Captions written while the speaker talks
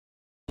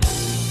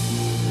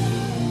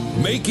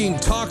Making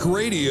talk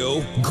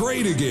radio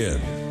great again.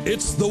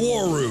 It's The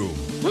War Room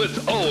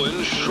with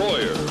Owen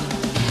Schroyer.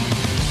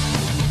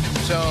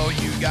 So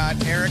you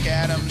got Eric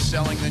Adams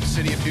selling the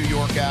city of New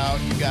York out.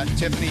 You got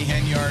Tiffany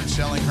Henyard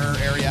selling her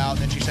area out. And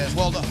then she says,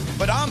 well,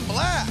 but I'm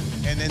black.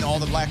 And then all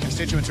the black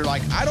constituents are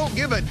like, I don't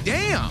give a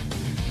damn.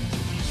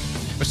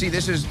 But see,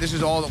 this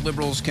is all that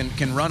liberals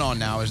can run on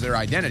now is their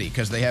identity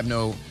because they have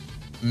no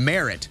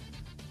merit.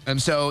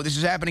 And so this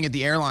is happening at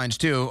the airlines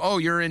too. Oh,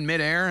 you're in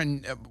midair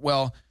and,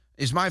 well,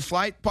 is my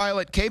flight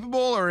pilot capable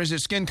or is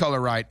his skin color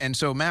right? And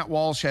so Matt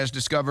Walsh has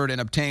discovered and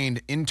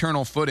obtained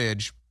internal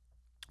footage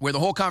where the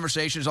whole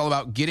conversation is all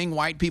about getting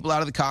white people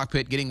out of the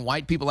cockpit, getting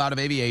white people out of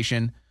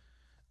aviation.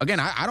 Again,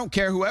 I don't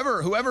care.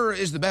 Whoever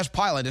is the best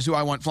pilot is who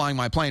I want flying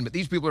my plane, but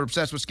these people are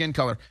obsessed with skin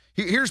color.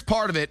 Here's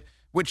part of it,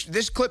 which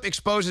this clip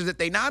exposes that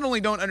they not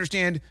only don't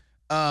understand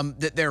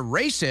that they're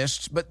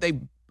racists, but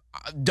they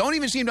don't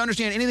even seem to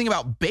understand anything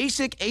about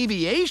basic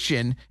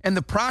aviation and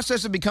the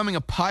process of becoming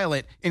a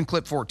pilot in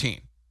clip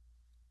 14.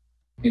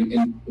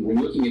 And we're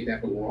looking at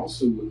that, but we're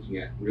also looking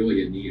at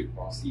really a need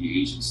across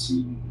the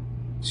agency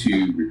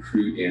to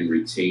recruit and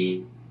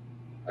retain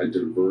a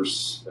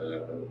diverse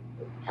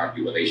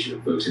population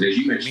of folks. And as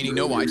you mentioned, meaning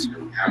no whites,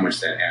 how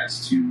much that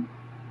adds to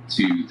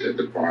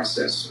the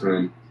process.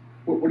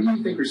 What do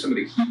you think are some of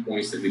the key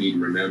points that we need to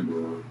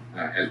remember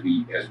as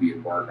we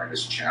embark on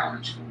this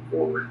challenge going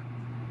forward?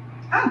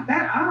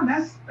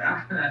 That's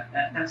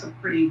a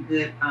pretty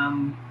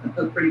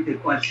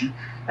good question.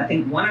 I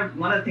think one of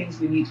the things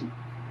we need to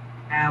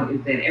now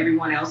is that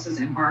everyone else is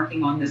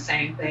embarking on the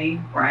same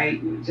thing, right?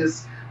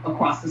 Just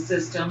across the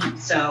system.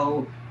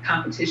 So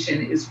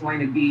competition is going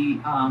to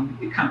be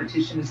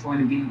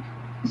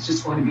it's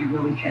just going to be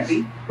really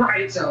heavy,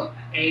 right? So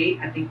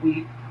I think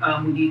we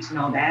need to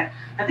know that.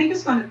 I think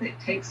it's going to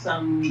take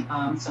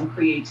some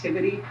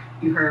creativity.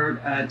 You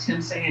heard Tim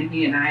saying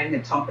he and I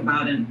had talked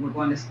about, and we're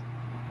going to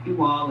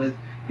you all is,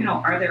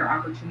 are there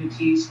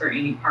opportunities for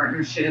any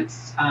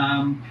partnerships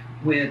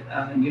with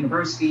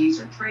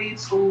universities or trade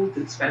schools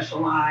that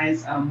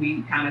specialize?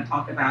 We kind of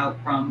talked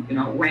about from,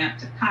 ramp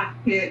to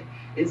cockpit.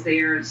 Is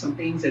there some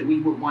things that we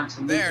would want to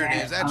look at? There it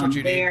is. That's what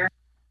you need.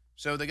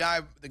 So the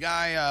guy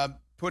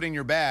putting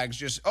your bags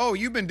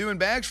you've been doing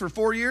bags for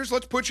 4 years?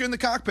 Let's put you in the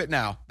cockpit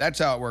now. That's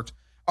how it works.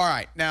 All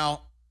right.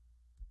 Now,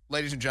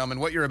 ladies and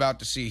gentlemen, what you're about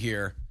to see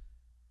here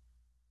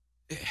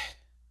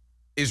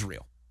is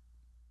real.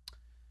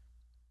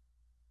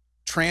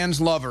 Trans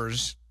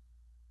lovers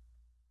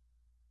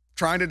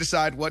trying to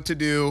decide what to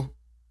do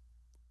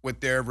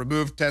with their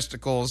removed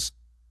testicles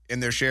in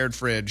their shared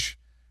fridge.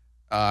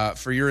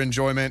 For your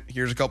enjoyment,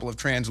 here's a couple of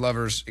trans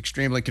lovers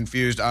extremely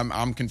confused.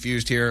 I'm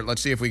confused here.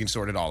 Let's see if we can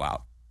sort it all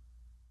out.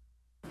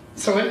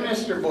 So in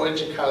Mr.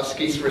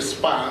 Wojciechowski's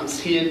response,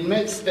 he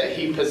admits that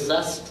he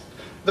possessed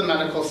the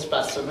medical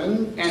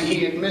specimen, and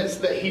he admits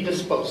that he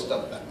disposed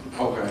of them.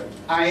 Okay.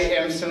 I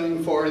am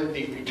suing for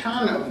the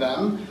return of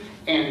them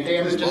and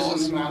damages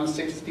in the amount of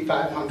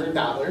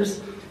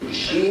 $6,500.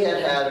 She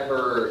had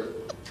her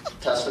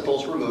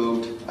testicles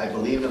removed. I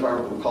believe, if I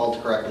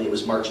recalled correctly, it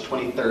was March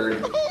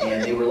 23rd,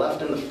 and they were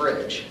left in the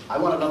fridge. I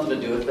wanted nothing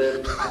to do with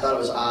it. I thought it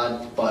was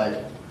odd,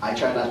 but I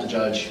try not to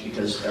judge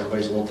because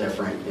everybody's a little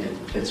different.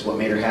 If it's what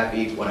made her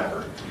happy,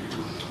 whatever.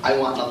 I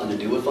want nothing to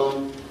do with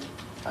them.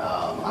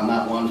 I'm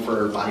not one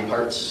for body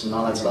parts and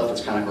all that stuff.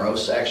 It's kind of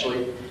gross,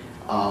 actually.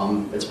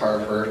 It's part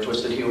of her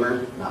twisted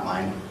humor, not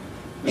mine.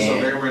 So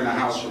they were in the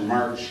house from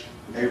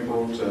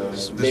April to...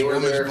 They were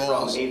there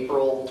from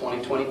April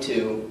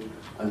 2022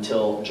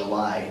 until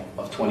July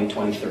of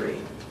 2023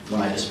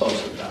 when I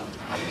disposed of them.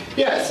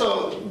 Yeah,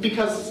 so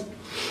because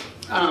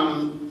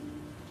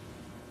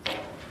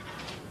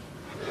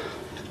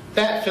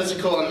that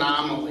physical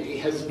anomaly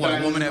has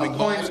been a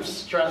point of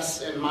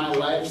stress in my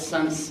life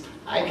since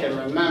I can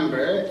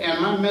remember.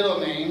 And my middle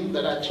name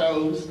that I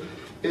chose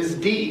is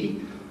D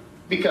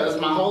because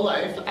my whole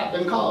life I've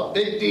been called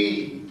Big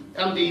D.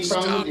 I'm D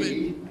from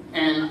D.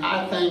 And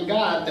I thank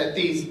God that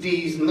these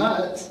D's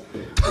nuts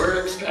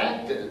were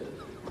extracted.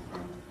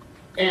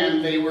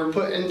 And they were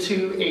put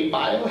into a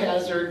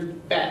biohazard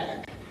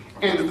bag.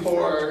 And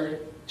for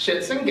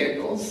shits and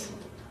giggles,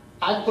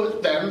 I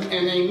put them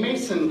in a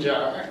mason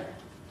jar.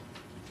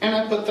 And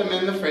I put them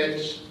in the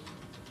fridge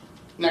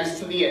next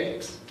to the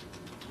eggs.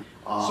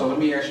 So let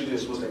me ask you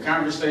this. Was the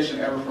conversation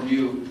ever from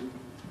you,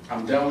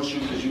 I'm done with you,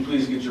 could you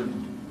please get your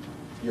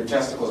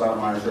testicles out of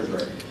my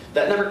refrigerator?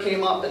 That never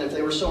came up, and if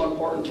they were so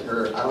important to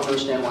her, I don't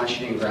understand why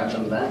she didn't grab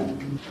them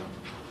then.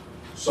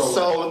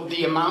 So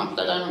the amount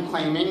that I'm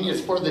claiming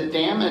is for the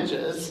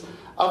damages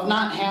of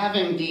not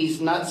having these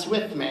nuts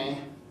with me.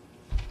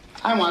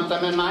 I want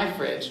them in my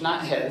fridge,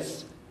 not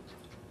his.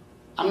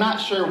 I'm not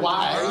sure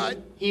why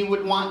he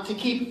would want to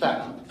keep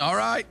them. All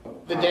right.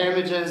 The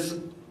damages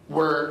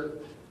were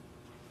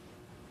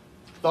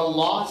the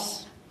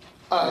loss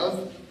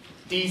of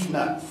these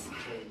nuts.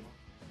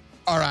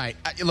 All right.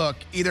 Look,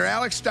 either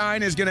Alex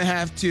Stein is going to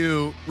have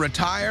to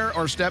retire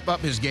or step up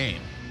his game.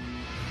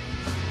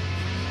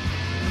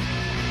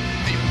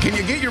 Can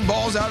you get your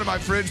balls out of my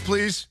fridge,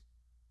 please?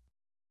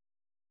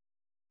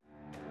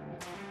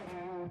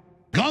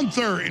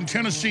 Gunther in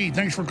Tennessee.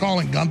 Thanks for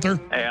calling, Gunther.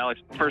 Hey, Alex,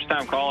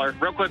 first-time caller.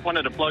 Real quick,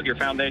 wanted to plug your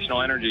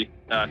Foundational Energy.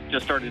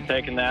 Just started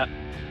taking that,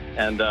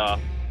 and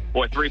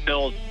boy, 3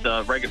 pills,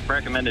 the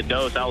recommended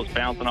dose, I was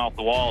bouncing off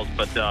the walls.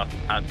 But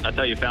I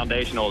tell you,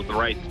 Foundational is the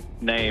right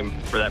name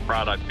for that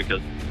product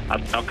because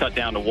I'll cut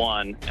down to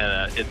 1.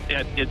 And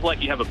it's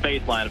like you have a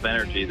baseline of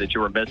energy that you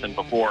were missing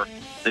before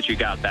that you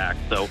got back.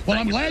 So, well,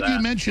 I'm glad you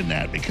mentioned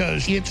that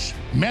because it's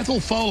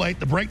methylfolate,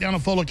 the breakdown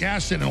of folic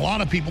acid, and a lot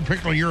of people,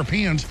 particularly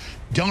Europeans,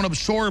 don't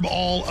absorb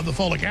all of the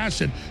folic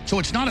acid. So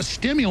it's not a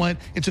stimulant.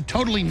 It's a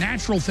totally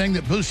natural thing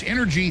that boosts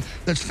energy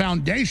that's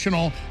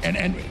foundational.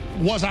 And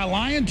was I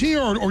lying to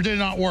you or did it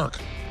not work?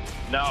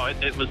 No,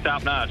 it was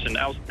top notch. And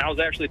I was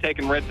actually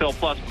taking Red Pill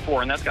Plus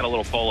before, and that's got a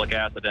little folic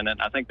acid in it.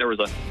 I think there was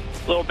a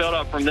little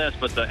buildup from this,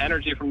 but the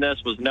energy from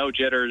this was no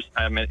jitters.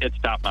 I mean, it's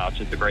top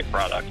notch. It's a great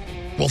product.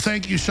 Well,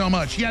 thank you so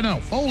much. Yeah, no,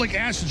 folic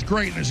acid's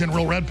great and it's in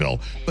real Red Pill,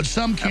 but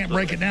some can't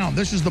break it down.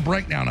 This is the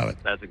breakdown of it.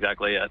 That's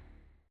exactly it.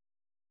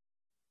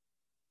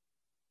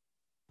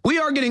 We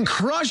are getting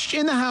crushed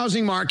in the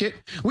housing market.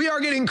 We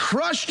are getting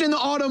crushed in the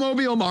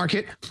automobile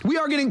market. We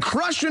are getting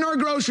crushed in our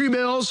grocery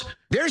bills.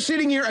 They're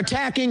sitting here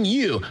attacking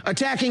you,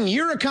 attacking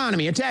your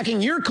economy,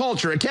 attacking your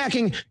culture,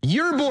 attacking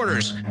your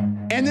borders.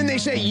 And then they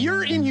say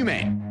you're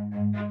inhumane.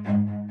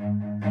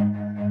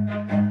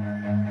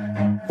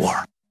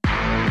 War.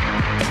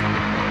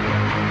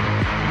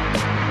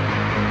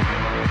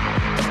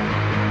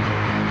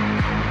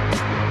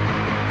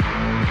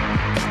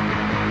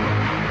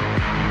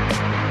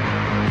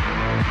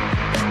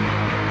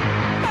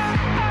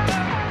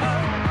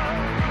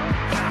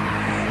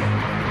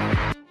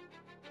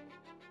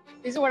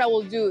 This is what I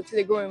will do to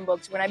the growing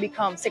books when I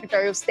become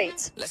Secretary of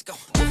State. Let's go.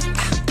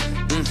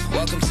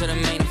 Welcome to the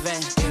main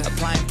event.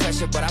 Applying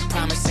pressure, but I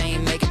promise I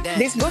ain't make it down.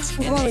 These books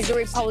from the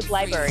Missouri Public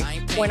Library.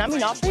 When I'm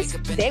in office,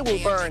 they will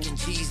burn.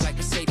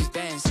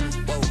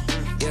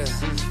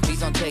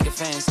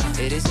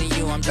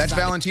 That's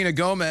Valentina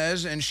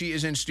Gomez, and she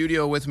is in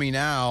studio with me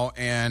now.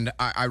 And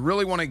I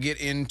really want to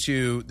get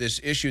into this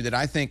issue that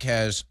I think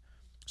has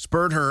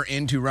spurred her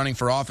into running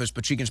for office,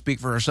 but she can speak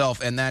for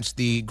herself, and that's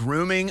the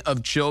grooming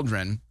of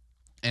children.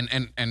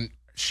 And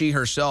she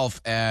herself,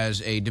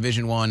 as a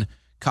Division I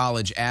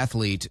college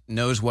athlete,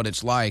 knows what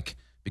it's like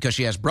because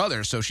she has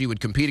brothers, so she would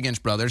compete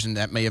against brothers, and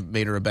that may have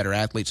made her a better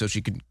athlete so she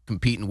could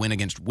compete and win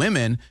against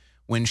women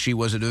when she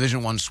was a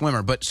Division I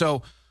swimmer. But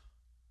so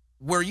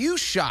were you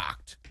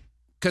shocked?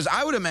 Because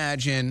I would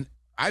imagine,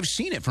 I've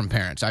seen it from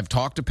parents. I've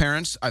talked to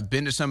parents. I've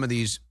been to some of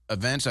these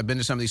events. I've been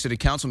to some of these city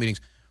council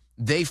meetings.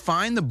 They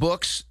find the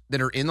books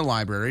that are in the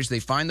libraries. They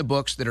find the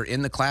books that are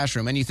in the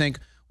classroom. And you think,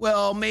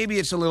 well, maybe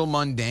it's a little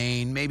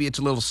mundane. Maybe it's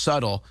a little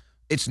subtle.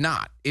 It's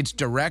not. It's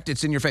direct.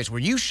 It's in your face. Were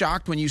you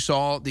shocked when you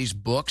saw these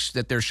books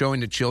that they're showing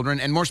to children,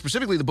 and more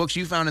specifically, the books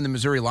you found in the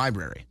Missouri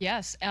Library?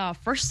 Yes.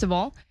 First of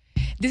all,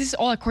 this is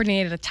all a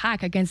coordinated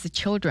attack against the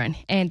children,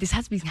 and this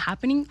has been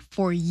happening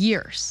for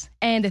years.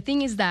 And the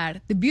thing is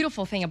that the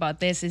beautiful thing about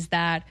this is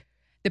that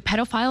the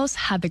pedophiles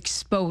have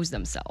exposed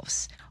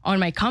themselves. On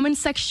my comment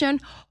section,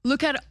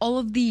 look at all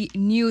of the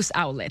news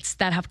outlets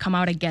that have come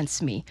out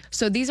against me.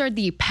 So these are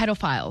the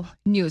pedophile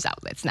news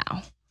outlets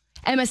now.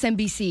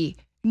 MSNBC,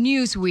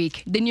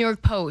 Newsweek, the New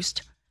York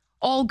Post,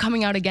 all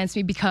coming out against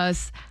me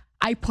because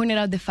I pointed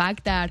out the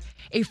fact that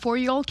a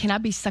 4-year-old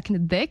cannot be sucking the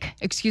dick,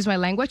 excuse my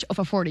language, of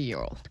a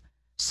 40-year-old.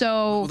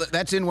 So well,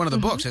 that's in one of the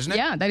books, isn't it?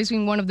 Yeah, that is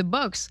in one of the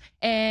books.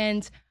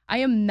 And I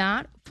am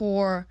not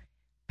for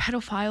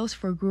pedophiles,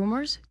 for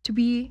groomers to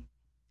be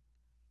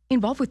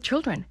involved with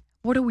children.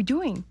 What are we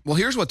doing? Well,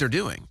 here's what they're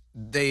doing.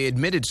 They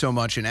admitted so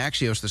much in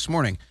Axios this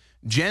morning.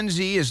 Gen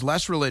Z is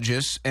less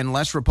religious and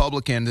less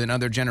Republican than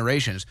other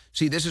generations.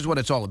 See, this is what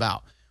it's all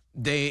about.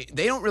 They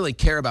don't really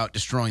care about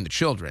destroying the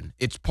children.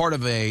 It's part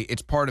of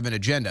an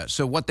agenda.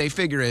 So what they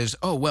figure is,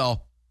 oh,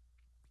 well,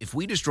 if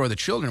we destroy the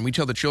children, we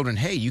tell the children,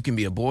 hey, you can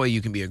be a boy,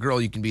 you can be a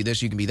girl, you can be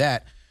this, you can be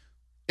that.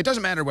 It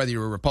doesn't matter whether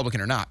you're a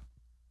Republican or not.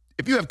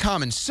 If you have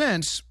common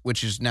sense,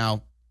 which is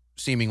now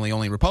seemingly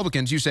only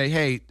Republicans, you say,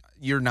 hey,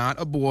 you're not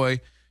a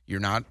boy, you're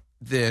not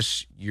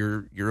this,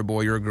 you're a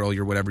boy, you're a girl,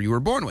 you're whatever you were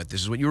born with.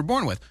 This is what you were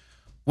born with.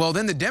 Well,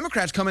 then the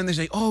Democrats come in and they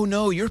say, oh,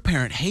 no, your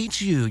parent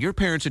hates you. Your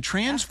parent's a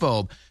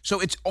transphobe. So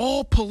it's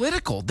all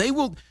political. They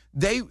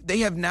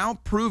have now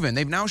proven,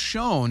 they've now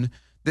shown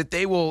that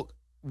they will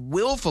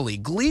willfully,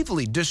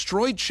 gleefully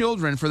destroy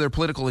children for their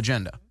political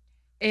agenda.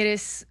 It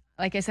is,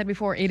 like I said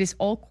before, it is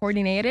all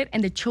coordinated,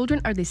 and the children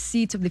are the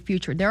seeds of the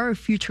future. They are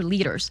future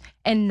leaders.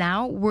 And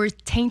now we're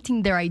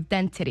tainting their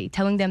identity,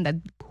 telling them that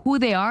who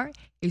they are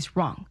is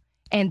wrong,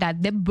 and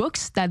that the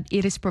books that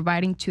it is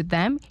providing to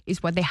them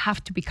is what they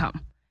have to become.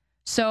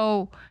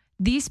 So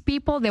these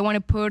people, they want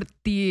to put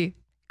the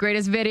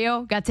greatest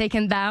video, got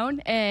taken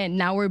down, and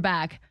now we're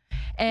back.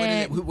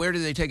 And where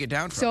did they take it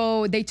down from?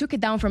 So they took it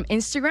down from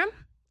Instagram.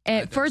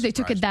 First, they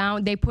took it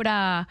down. They put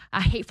a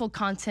hateful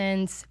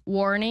content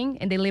warning,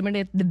 and they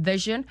limited the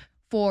vision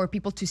for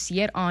people to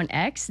see it on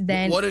X.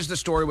 Then, what is the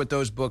story with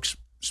those books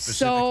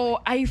specifically? So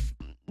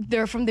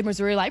they're from the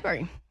Missouri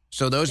Library.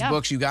 So those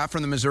books you got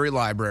from the Missouri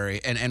Library,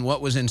 and what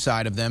was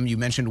inside of them? You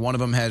mentioned one of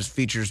them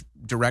features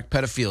direct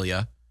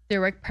pedophilia.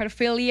 Direct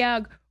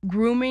pedophilia,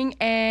 grooming,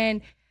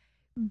 and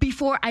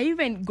before I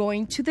even go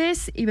into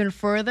this even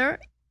further,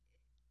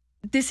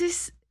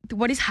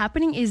 what is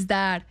happening is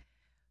that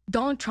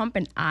Donald Trump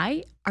and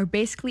I are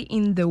basically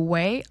in the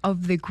way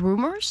of the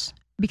groomers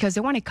because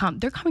they want to come.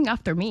 They're coming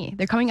after me.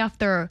 They're coming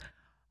after.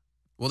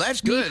 Well,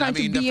 that's good. I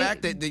mean, the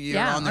fact that you're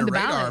on their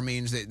radar ballot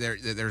means that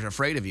they're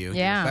afraid of you.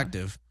 Yeah. You're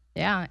effective.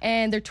 Yeah,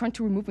 and they're trying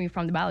to remove me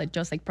from the ballot,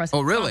 just like President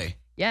Trump. Oh, really? Trump.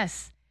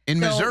 Yes. In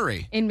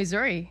Missouri? In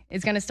Missouri.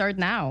 It's going to start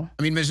now.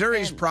 I mean,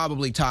 Missouri is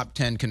probably top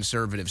 10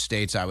 conservative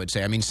states, I would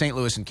say. I mean, St.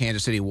 Louis and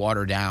Kansas City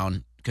water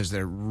down because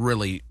they're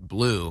really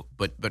blue,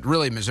 but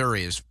really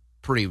Missouri is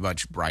pretty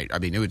much bright. I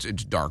mean, it's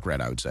dark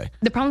red, I would say.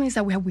 The problem is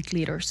that we have weak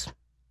leaders.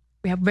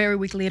 We have very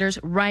weak leaders.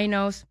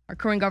 Rhinos, our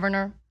current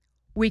governor,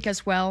 weak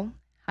as well.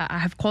 I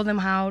have called them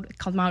out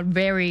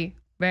very,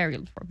 very,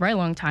 for a very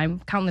long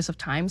time, countless of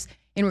times,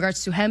 in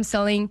regards to him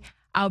selling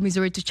out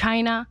Missouri to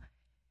China.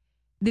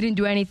 Didn't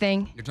do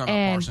anything. You're talking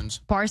about Parsons?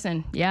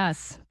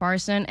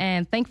 Parson.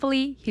 And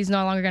thankfully, he's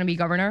no longer going to be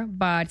governor.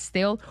 But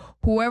still,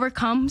 whoever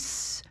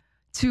comes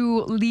to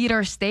lead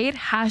our state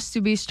has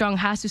to be strong,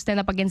 has to stand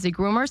up against the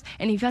groomers.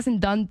 And if he hasn't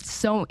done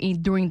so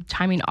during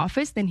time in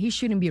office, then he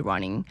shouldn't be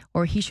running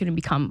or he shouldn't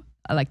become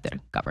elected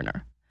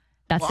governor.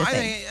 That's the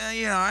thing.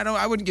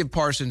 I wouldn't give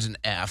Parsons an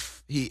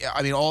F.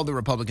 All the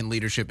Republican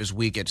leadership is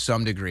weak at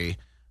some degree.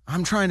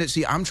 I'm trying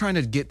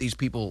to get these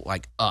people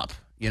like up.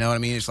 You know what I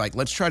mean? It's like,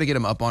 let's try to get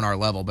them up on our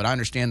level, but I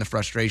understand the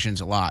frustrations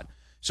a lot.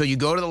 So you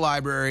go to the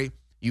library,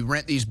 you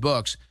rent these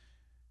books.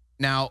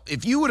 Now,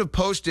 if you would have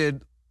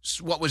posted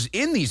what was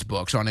in these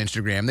books on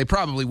Instagram, they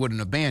probably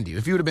wouldn't have banned you.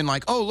 If you would have been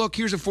like, oh, look,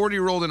 here's a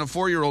 40-year-old and a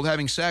 4-year-old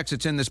having sex,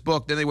 it's in this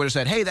book, then they would have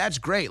said, hey, that's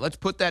great, let's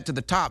put that to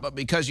the top. But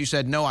because you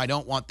said, no, I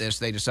don't want this,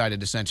 they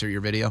decided to censor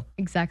your video?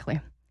 Exactly.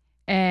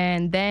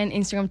 And then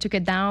Instagram took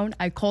it down.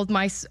 I called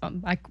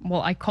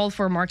I called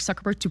for Mark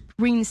Zuckerberg to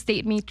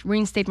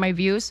reinstate my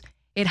views.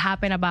 It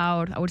happened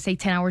about, I would say,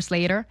 10 hours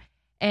later.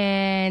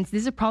 And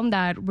this is a problem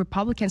that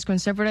Republicans,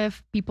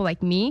 conservative people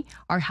like me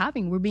are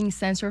having. We're being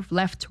censored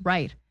left to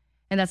right.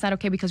 And that's not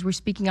okay because we're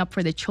speaking up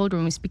for the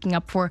children. We're speaking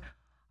up for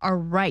our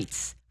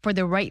rights, for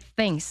the right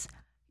things.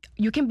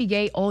 You can be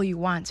gay all you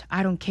want.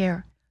 I don't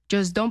care.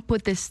 Just don't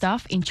put this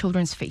stuff in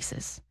children's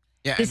faces.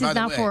 Yeah, this is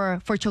not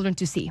for children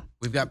to see.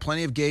 We've got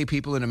plenty of gay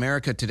people in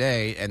America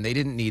today, and they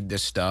didn't need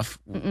this stuff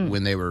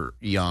when they were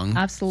young.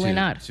 Absolutely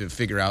not. To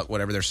figure out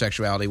whatever their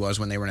sexuality was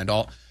when they were an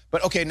adult.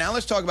 But okay, now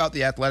let's talk about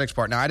the athletics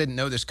part. Now, I didn't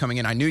know this coming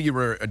in. I knew you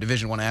were a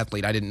Division I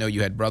athlete. I didn't know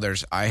you had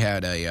brothers. I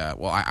had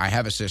I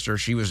have a sister.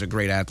 She was a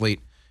great athlete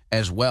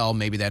as well.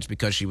 Maybe that's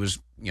because she was,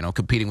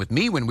 competing with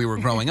me when we were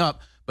growing up.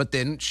 But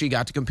then she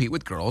got to compete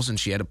with girls, and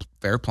she had a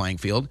fair playing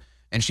field,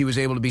 and she was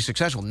able to be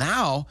successful.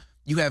 Now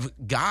you have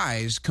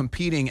guys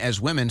competing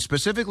as women,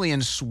 specifically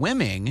in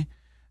swimming.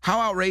 How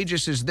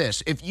outrageous is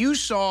this?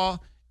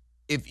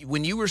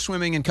 When you were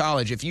swimming in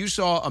college, if you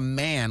saw a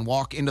man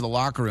walk into the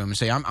locker room and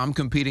say, I'm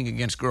competing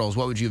against girls,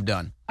 what would you have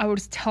done? I would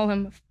tell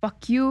him,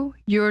 fuck you.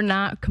 You're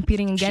not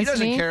competing against me. She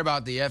doesn't care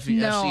about the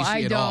FCC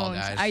at all,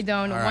 guys. I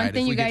don't. All right, One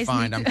thing if we get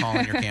fined, I'm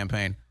calling your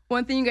campaign.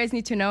 One thing you guys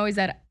need to know is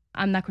that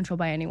I'm not controlled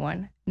by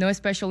anyone. No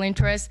special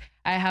interest.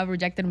 I have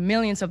rejected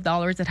millions of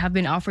dollars that have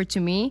been offered to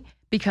me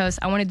because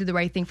I want to do the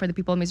right thing for the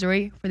people of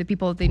Missouri, for the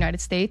people of the United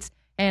States.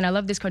 And I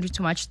love this country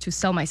too much to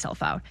sell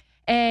myself out.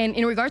 And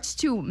in regards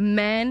to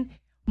men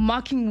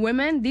mocking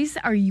women, these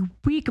are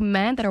weak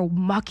men that are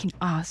mocking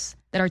us,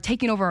 that are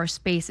taking over our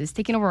spaces,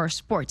 taking over our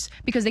sports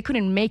because they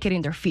couldn't make it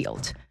in their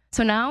field.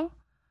 So now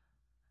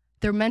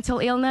their mental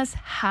illness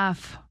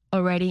have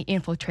already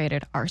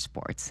infiltrated our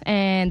sports.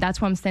 And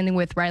that's why I'm standing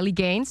with Riley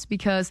Gaines,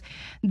 because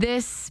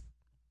this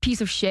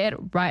piece of shit,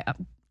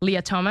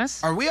 Leah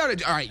Thomas. Are we out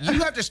of, all right, you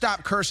have to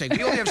stop cursing.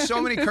 We only have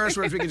so many curse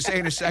words we can say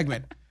in a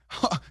segment.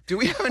 Do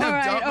we have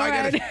enough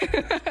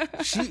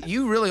dump?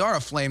 You really are a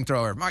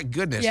flamethrower. My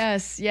goodness.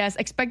 Yes.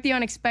 Expect the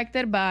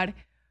unexpected, but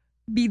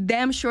be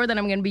damn sure that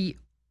I'm going to be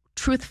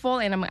truthful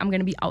and I'm going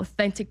to be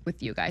authentic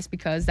with you guys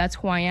because that's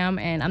who I am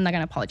and I'm not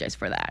going to apologize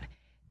for that.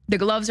 The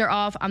gloves are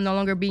off. I'm no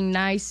longer being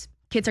nice.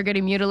 Kids are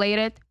getting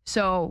mutilated.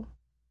 So,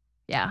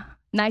 yeah,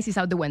 nice is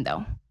out the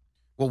window.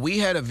 Well, we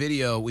had a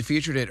video. We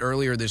featured it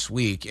earlier this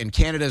week, and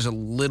Canada's a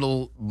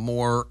little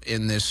more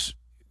in this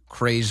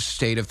crazed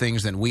state of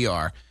things than we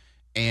are.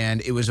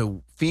 And it was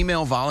a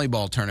female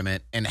volleyball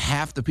tournament, and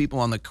half the people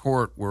on the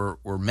court were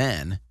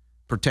men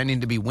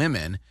pretending to be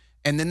women.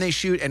 And then they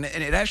shoot, and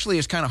it actually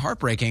is kind of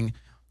heartbreaking.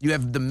 You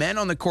have the men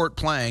on the court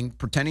playing,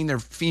 pretending they're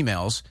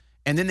females,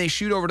 and then they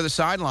shoot over to the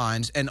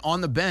sidelines, and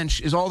on the bench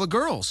is all the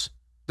girls.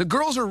 The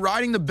girls are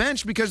riding the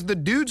bench because the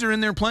dudes are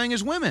in there playing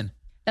as women.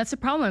 That's the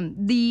problem.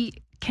 The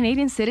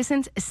Canadian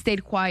citizens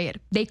stayed quiet.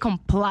 They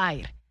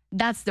complied.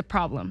 That's the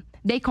problem.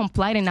 They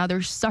complied, and now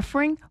they're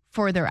suffering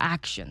for their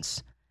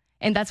actions.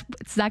 And that's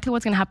exactly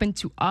what's going to happen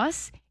to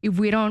us if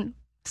we don't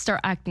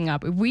start acting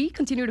up. If we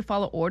continue to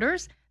follow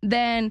orders,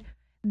 then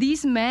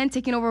these men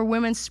taking over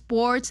women's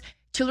sports,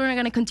 children are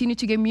going to continue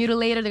to get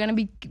mutilated. They're going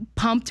to be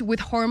pumped with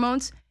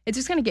hormones. it's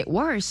just going to get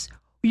worse.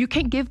 You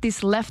can't give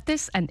these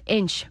leftists an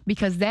inch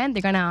because then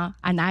they're going to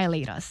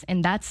annihilate us.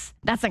 And that's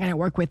not going to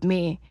work with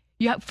me.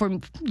 You have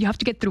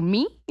to get through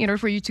me in order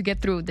for you to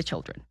get through the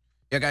children.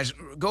 Yeah, guys,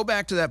 go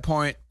back to that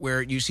point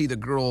where you see the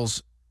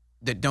girls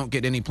that don't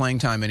get any playing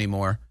time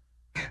anymore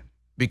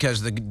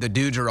because the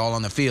dudes are all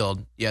on the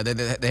field. Yeah,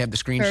 they have the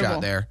screenshot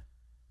Terrible. there.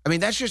 I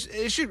mean,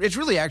 it's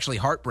really actually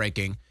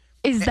heartbreaking.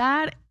 Is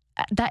that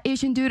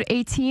Asian dude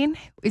 18?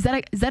 Is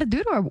that a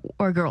dude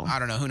or a girl? I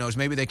don't know. Who knows?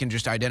 Maybe they can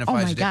just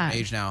identify as a different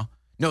age now.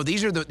 No,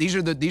 these are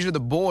the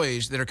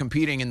boys that are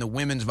competing in the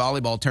women's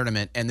volleyball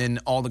tournament, and then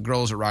all the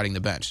girls are riding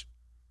the bench.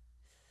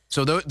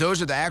 So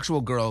those are the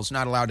actual girls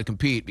not allowed to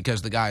compete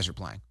because the guys are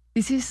playing.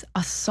 This is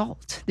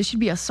assault. This should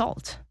be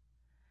assault.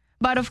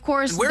 But of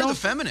course, and we're the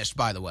feminists,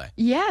 by the way.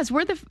 Yes,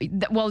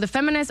 the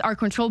feminists are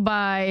controlled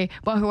by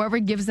whoever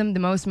gives them the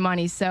most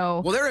money.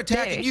 So they're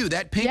attacking you.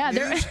 That Pink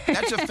News,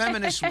 that's a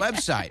feminist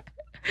website.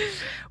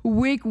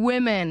 Weak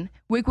women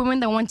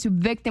that want to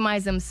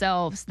victimize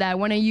themselves, that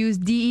want to use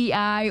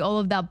DEI, all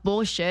of that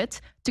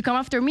bullshit to come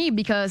after me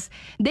because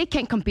they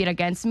can't compete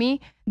against me.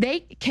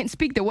 They can't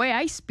speak the way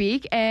I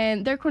speak,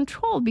 and they're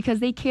controlled because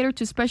they cater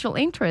to special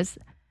interests.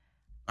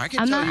 I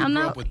can tell you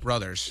grew up with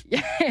brothers.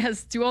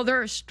 Yes, 2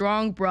 older,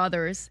 strong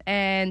brothers,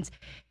 and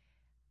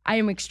I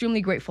am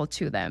extremely grateful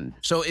to them.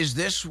 So is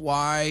this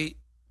why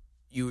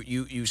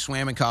you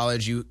swam in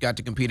college, you got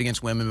to compete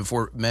against women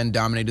before men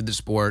dominated the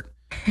sport,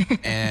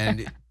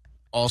 and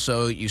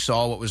also you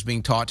saw what was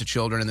being taught to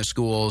children in the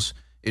schools?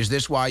 Is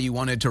this why you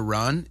wanted to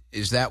run?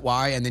 Is that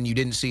why? And then you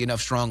didn't see enough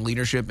strong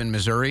leadership in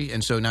Missouri,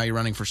 and so now you're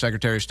running for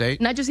Secretary of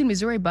State? Not just in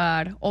Missouri,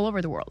 but all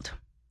over the world.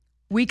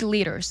 Weak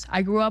leaders.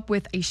 I grew up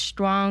with a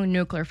strong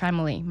nuclear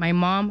family. My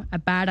mom, a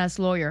badass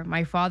lawyer.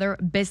 My father,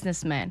 a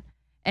businessman.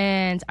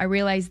 And I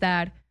realized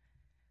that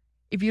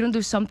if you don't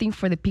do something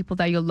for the people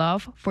that you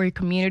love, for your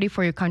community,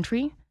 for your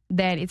country,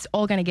 then it's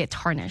all going to get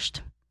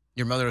tarnished.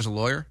 Your mother is a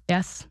lawyer?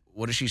 Yes.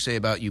 What does she say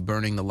about you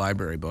burning the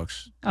library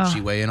books? Did she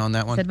weigh in on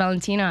that one? Said,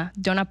 Valentina,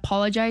 don't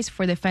apologize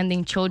for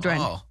defending children.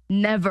 Oh.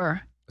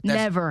 Never.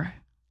 Never.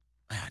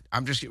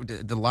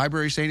 Did the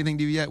library say anything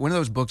to you yet? When are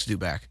those books due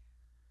back?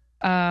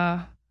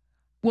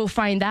 We'll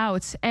find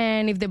out.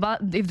 And if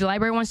the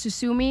library wants to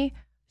sue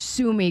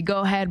me, go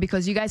ahead,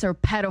 because you guys are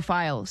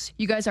pedophiles.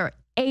 You guys are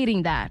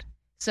aiding that.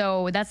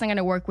 So that's not going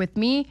to work with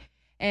me.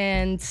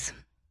 And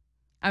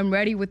I'm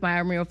ready with my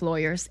army of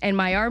lawyers and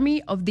my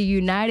army of the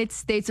United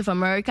States of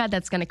America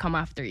that's going to come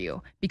after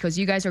you because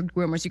you guys are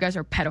groomers. You guys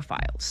are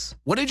pedophiles.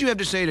 What did you have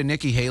to say to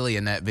Nikki Haley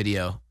in that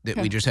video that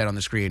we just had on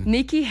the screen?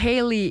 Nikki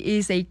Haley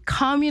is a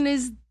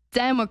communist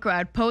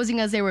Democrat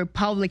posing as a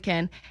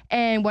Republican.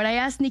 And what I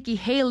asked Nikki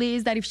Haley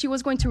is that if she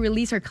was going to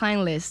release her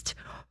client list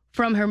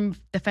from her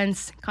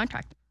defense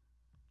contract.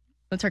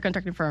 That's her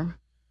contracting firm.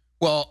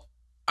 Well,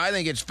 I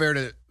think it's fair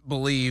to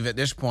believe at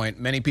this point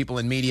many people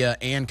in media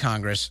and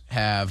Congress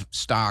have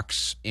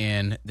stocks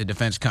in the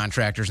defense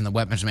contractors and the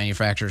weapons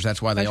manufacturers.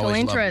 That's why they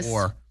always love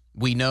war.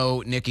 We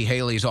know Nikki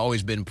Haley's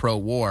always been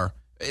pro-war.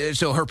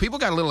 So her people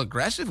got a little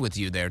aggressive with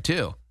you there,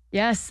 too.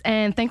 Yes,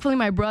 and thankfully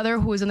my brother,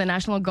 who is in the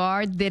National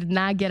Guard, did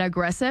not get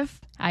aggressive.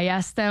 I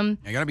asked him.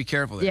 You got to be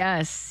careful there.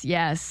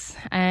 Yes.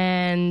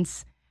 And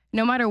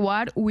no matter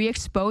what, we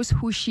expose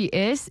who she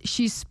is.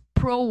 She's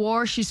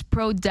pro-war, she's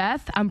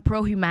pro-death, I'm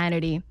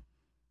pro-humanity.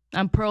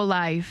 I'm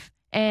pro-life.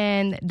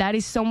 And that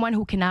is someone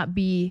who cannot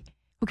be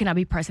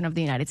president of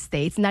the United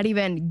States, not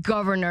even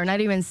governor,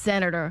 not even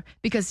senator,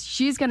 because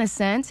she's going to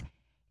send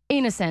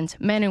innocent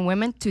men and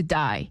women to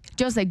die,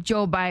 just like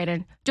Joe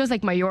Biden, just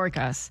like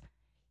Mayorkas.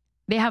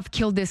 They have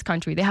killed this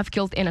country. They have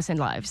killed innocent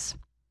lives.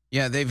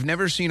 Yeah, they've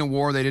never seen a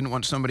war they didn't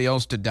want somebody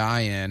else to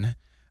die in.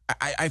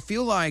 I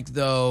feel like,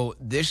 though,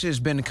 this has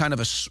been kind of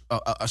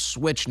a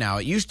switch now.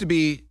 It used to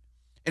be,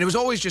 and it was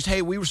always just,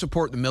 hey, we would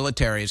support the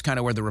military is kind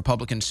of where the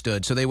Republicans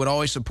stood. So they would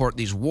always support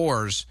these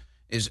wars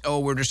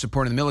we're just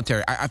supporting the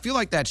military. I feel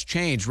like that's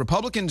changed.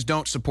 Republicans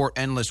don't support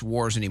endless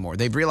wars anymore.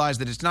 They've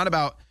realized that it's not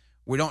about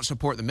we don't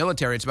support the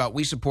military. It's about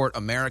we support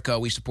America.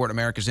 We support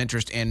America's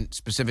interest and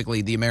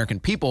specifically the American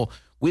people.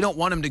 We don't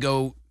want them to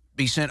go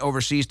be sent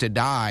overseas to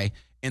die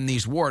in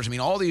these wars. I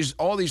mean, all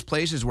these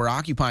places we're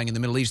occupying in the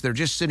Middle East, they're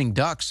just sitting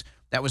ducks.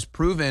 That was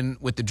proven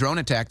with the drone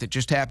attack that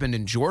just happened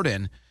in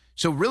Jordan.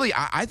 So really,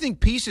 I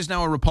think peace is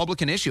now a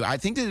Republican issue. I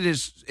think that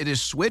it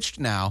is switched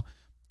now,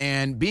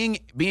 and being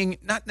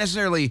not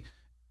necessarily,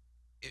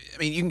 I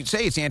mean, you can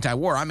say it's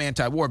anti-war. I'm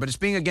anti-war, but it's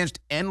being against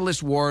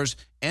endless wars,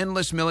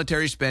 endless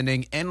military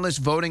spending, endless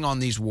voting on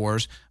these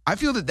wars. I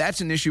feel that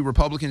that's an issue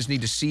Republicans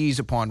need to seize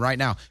upon right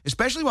now,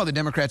 especially while the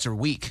Democrats are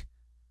weak.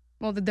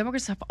 Well, the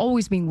Democrats have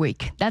always been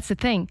weak. That's the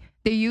thing.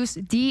 They use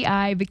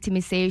DI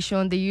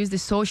victimization. They use the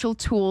social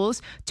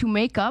tools to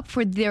make up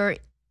for their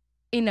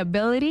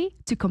inability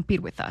to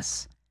compete with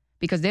us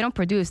because they don't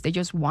produce. They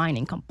just whine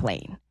and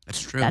complain. That's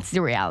true. That's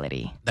the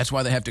reality. That's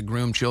why they have to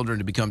groom children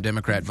to become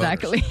Democrat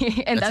voters.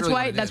 Exactly. And that's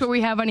really why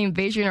we have an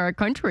invasion in our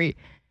country.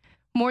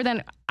 More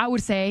than, I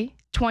would say,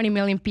 20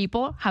 million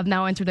people have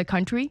now entered the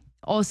country.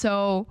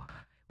 Also,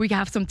 we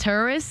have some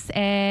terrorists,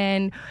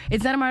 and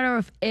it's not a matter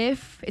of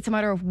if, it's a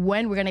matter of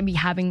when we're going to be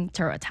having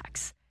terror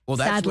attacks. Well,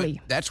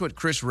 sadly. That's what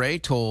Chris Wray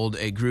told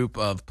a group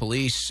of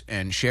police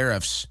and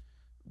sheriffs.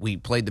 We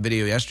played the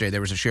video yesterday. There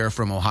was a sheriff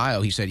from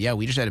Ohio. He said, yeah,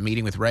 we just had a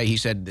meeting with Wray. He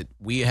said that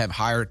we have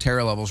higher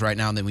terror levels right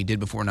now than we did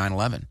before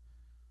 9/11.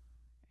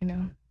 I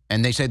know.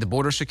 And they say the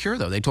border's secure,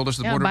 though. They told us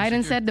the border was secure.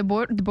 Biden said the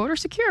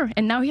border's secure,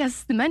 and now he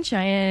has dementia,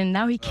 and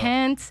now he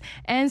can't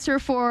answer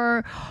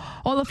for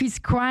all of his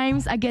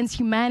crimes against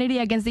humanity,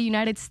 against the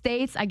United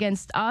States,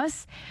 against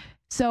us.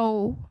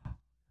 So,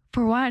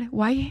 for what?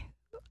 Why?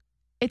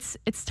 It's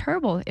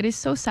terrible. It is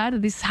so sad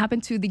that this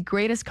happened to the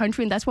greatest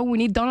country, and that's why we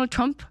need Donald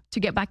Trump to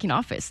get back in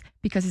office,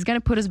 because he's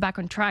going to put us back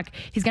on track.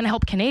 He's going to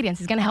help Canadians.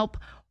 He's going to help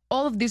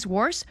all of these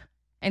wars,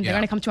 and they're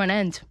going to come to an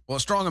end. Well,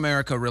 strong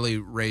America really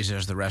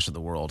raises the rest of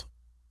the world.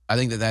 I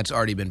think that that's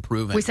already been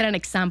proven. We set an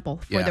example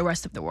for the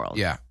rest of the world.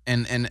 Yeah,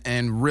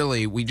 and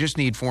really, we just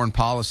need foreign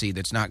policy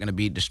that's not going to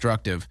be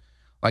destructive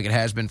like it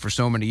has been for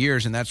so many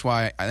years, and that's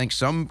why I think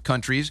some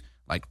countries,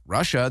 like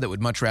Russia, that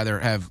would much rather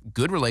have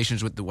good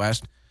relations with the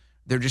West,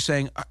 they're just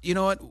saying, you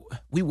know what,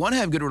 we want to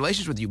have good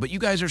relations with you, but you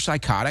guys are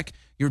psychotic,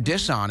 you're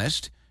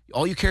dishonest,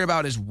 all you care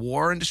about is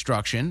war and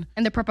destruction.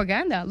 And the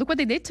propaganda. Look what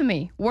they did to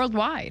me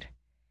worldwide.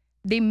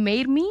 They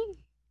made me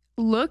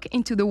look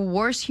into the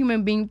worst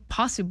human being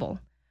possible.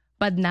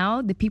 But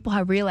now the people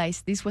have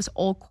realized this was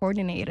all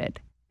coordinated.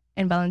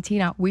 And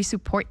Valentina, we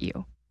support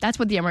you. That's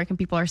what the American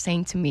people are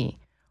saying to me.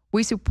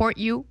 We support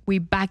you. We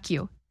back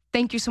you.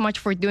 Thank you so much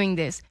for doing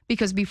this.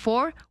 Because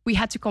before, we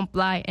had to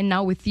comply. And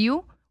now with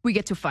you, we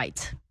get to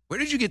fight. Where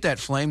did you get that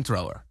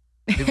flamethrower?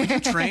 Did you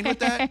train with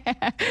that?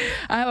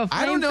 I have a flamethrower.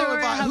 I don't know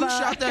who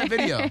shot that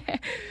video.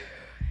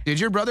 Did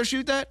your brother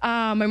shoot that?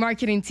 My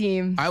marketing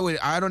team.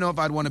 I don't know if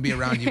I'd want to be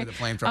around you with a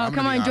flamethrower. Oh,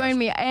 come on, join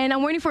me. And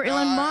I'm waiting for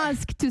Elon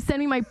Musk to send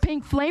me my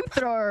pink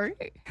flamethrower.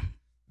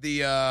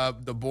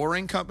 The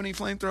Boring Company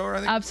flamethrower, I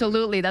think?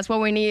 Absolutely. That's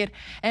what we need.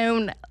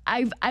 And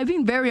I've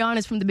been very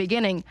honest from the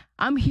beginning.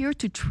 I'm here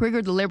to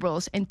trigger the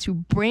liberals and to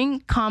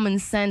bring common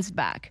sense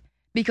back,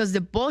 because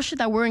the bullshit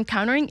that we're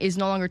encountering is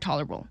no longer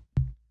tolerable.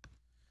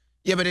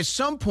 Yeah, but at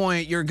some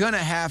point you're gonna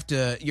have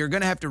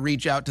to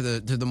reach out to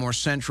the more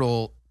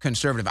central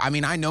conservative. I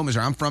mean, I know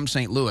Missouri. I'm from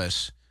St.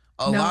 Louis.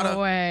 No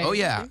way. Oh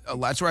yeah,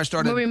 that's where I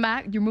started. Moving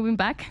back? You're moving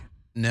back?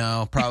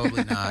 No,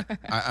 probably not.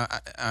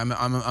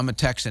 I'm a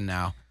Texan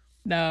now.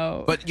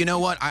 No. But you know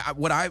what?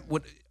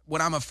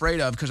 What I'm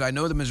afraid of, because I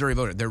know the Missouri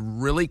voter, they're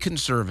really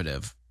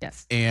conservative.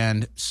 Yes.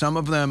 And some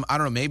of them, I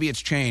don't know, maybe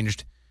it's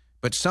changed,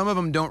 but some of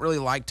them don't really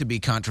like to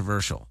be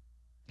controversial.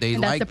 They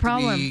like to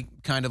be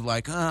kind of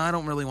like, I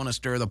don't really want to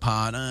stir the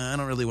pot. I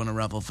don't really want to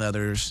ruffle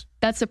feathers.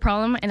 That's the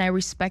problem, and I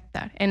respect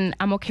that. And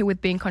I'm okay with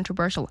being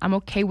controversial. I'm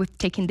okay with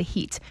taking the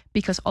heat,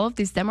 because all of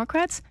these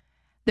Democrats,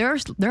 they're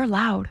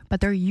loud,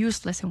 but they're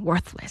useless and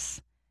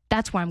worthless.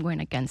 That's why I'm going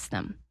against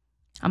them.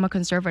 I'm a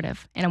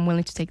conservative, and I'm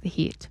willing to take the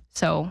heat.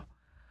 So,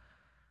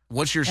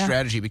 what's your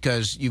strategy?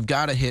 Because you've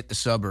got to hit the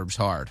suburbs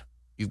hard.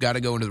 You've got to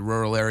go into the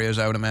rural areas,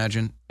 I would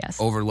imagine. Yes.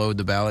 Overload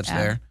the ballots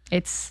there.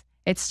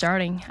 It's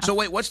starting. So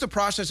wait, what's the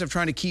process of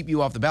trying to keep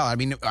you off the ballot? I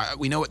mean,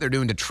 we know what they're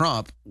doing to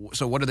Trump.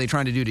 So what are they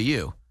trying to do to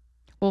you?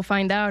 We'll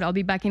find out. I'll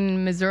be back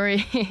in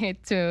Missouri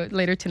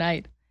later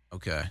tonight.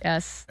 Okay.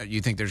 Yes.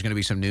 You think there's going to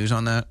be some news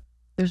on that?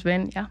 There's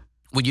been, yeah.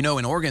 Well, you know,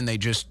 in Oregon, they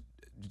just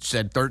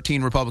said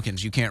 13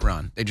 Republicans, you can't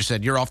run. They just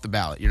said, you're off the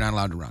ballot. You're not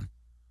allowed to run.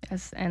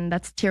 Yes, and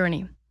that's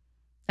tyranny.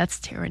 That's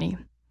tyranny.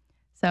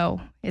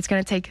 So it's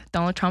going to take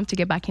Donald Trump to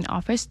get back in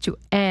office to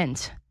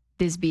end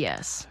this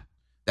BS.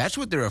 That's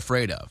what they're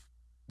afraid of.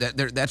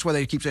 That's why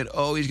they keep saying,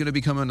 oh, he's going to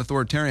become an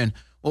authoritarian.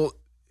 Well,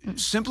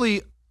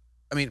 simply,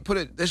 I mean, put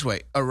it this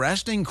way.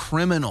 Arresting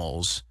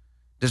criminals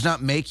does not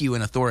make you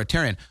an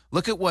authoritarian.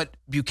 Look at what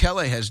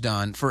Bukele has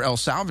done for El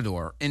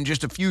Salvador in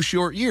just a few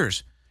short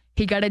years.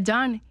 He got it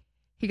done.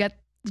 He got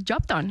the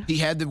job done. He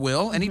had the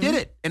will, and he did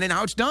it. And then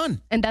now it's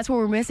done. And that's what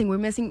we're missing. We're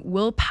missing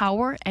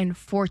willpower and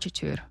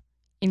fortitude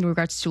in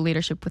regards to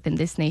leadership within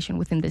this nation,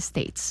 within the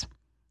states.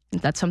 And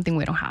that's something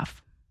we don't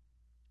have.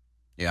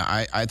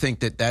 Yeah, I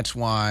think that's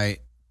why,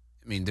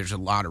 I mean, there's a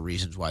lot of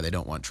reasons why they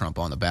don't want Trump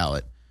on the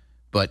ballot.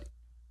 But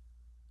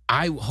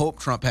I hope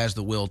Trump has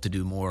the will to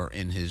do more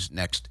in his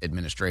next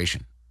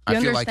administration. I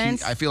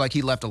feel like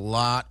he left a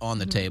lot on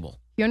the table.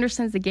 He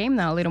understands the game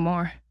now a little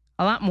more.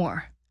 A lot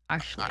more,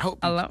 actually.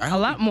 A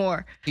lot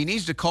more. He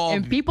needs to call.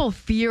 And people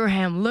fear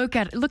him. Look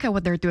at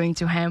what they're doing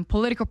to him.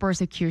 Political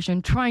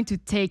persecution, trying to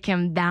take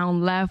him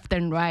down left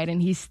and right,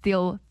 and he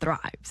still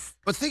thrives.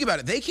 But think about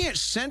it. They can't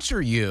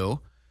censor you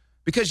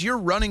because you're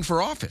running for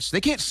office.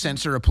 They can't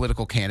censor a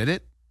political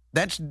candidate.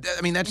 That's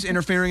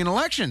interfering in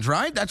elections,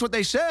 right? That's what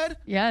they said.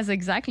 Yes,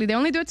 exactly. They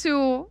only do it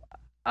to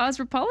us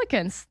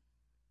Republicans.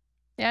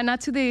 Yeah,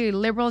 not to the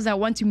liberals that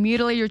want to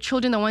mutilate your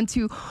children, that want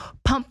to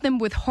pump them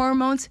with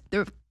hormones.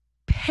 They're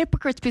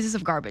hypocrites, pieces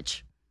of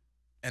garbage.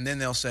 And then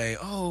they'll say,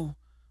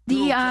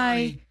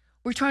 DEI,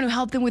 we're trying to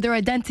help them with their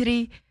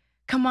identity.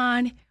 Come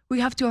on, we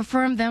have to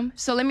affirm them.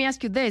 So let me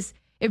ask you this.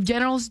 If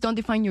genitals don't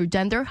define your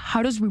gender,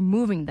 how does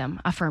removing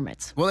them affirm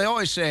it? Well, they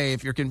always say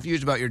if you're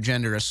confused about your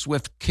gender, a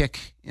swift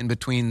kick in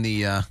between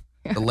the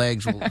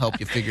legs will help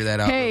you figure that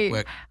out real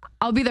quick.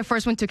 I'll be the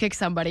first one to kick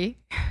somebody.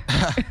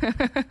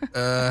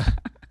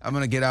 I'm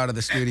going to get out of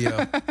the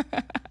studio.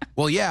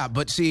 Well, yeah,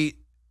 but see,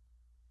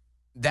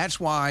 that's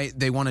why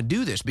they want to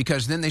do this,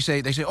 because then they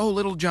say, oh,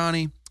 little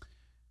Johnny,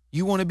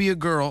 you want to be a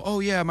girl.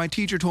 Oh, yeah, my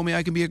teacher told me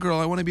I can be a girl.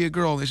 I want to be a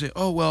girl. They say,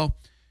 oh, well,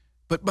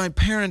 but my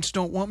parents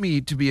don't want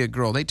me to be a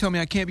girl. They tell me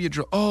I can't be a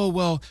girl. Oh,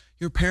 well,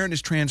 your parent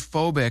is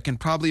transphobic and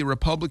probably a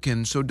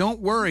Republican, so don't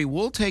worry.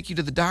 We'll take you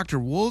to the doctor.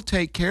 We'll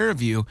take care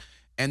of you.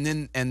 And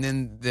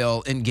then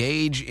they'll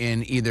engage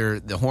in either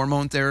the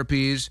hormone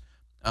therapies,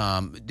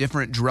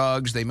 different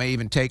drugs. They may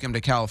even take them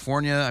to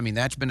California. I mean,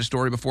 that's been a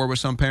story before with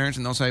some parents,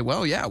 and they'll say,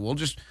 well, yeah, we'll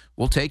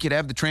take you to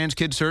have the trans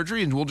kid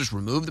surgery, and we'll just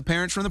remove the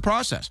parents from the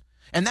process.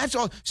 And that's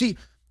all. See,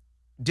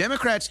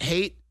 Democrats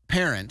hate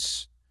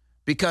parents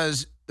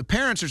because the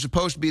parents are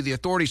supposed to be the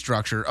authority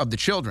structure of the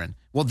children.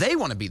 Well, they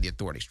want to be the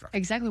authority structure.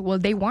 Exactly. Well,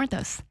 they warned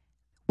us.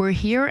 We're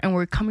here and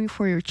we're coming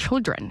for your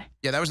children.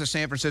 Yeah, that was the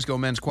San Francisco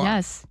men's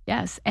choir.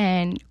 Yes.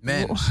 And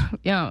men's.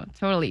 Yeah,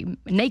 totally.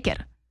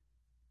 Naked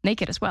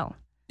as well.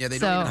 Yeah, they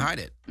don't even hide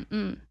it.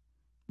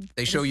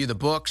 They show you the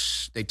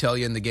books. They tell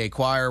you in the gay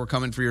choir, we're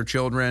coming for your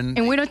children.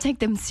 And we don't take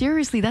them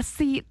seriously. That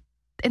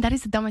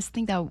is the dumbest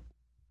thing that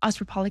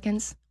us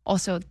Republicans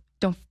also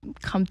don't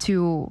come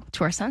to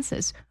our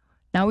senses.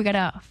 Now we got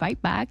to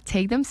fight back,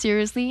 take them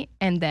seriously,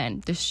 and then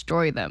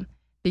destroy them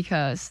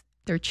because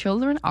their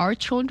children, our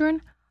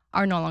children,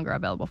 are no longer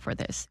available for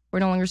this. We're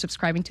no longer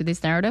subscribing to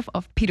this narrative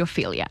of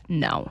pedophilia.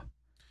 No.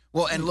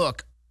 Well, and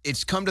look,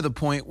 it's come to the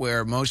point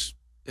where a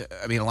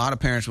lot of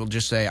parents will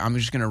just say, I'm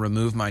just going to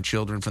remove my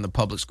children from the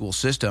public school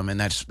system, and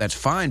that's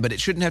fine, but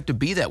it shouldn't have to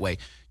be that way.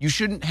 You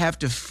shouldn't have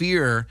to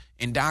fear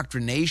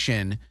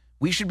indoctrination.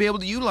 We should be able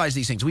to utilize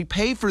these things. We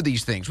pay for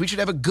these things. We should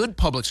have a good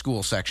public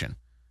school section.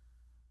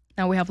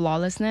 Now we have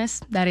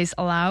lawlessness that is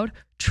allowed.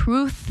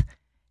 Truth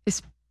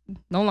is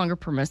no longer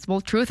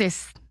permissible. Truth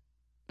is...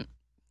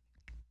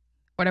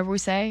 whatever we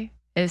say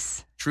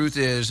is... Truth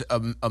is a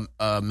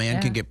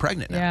man can get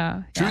pregnant now.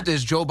 Yeah. Truth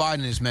is Joe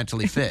Biden is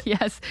mentally fit.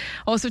 Yes.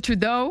 Also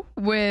Trudeau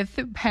with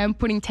him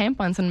putting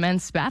tampons in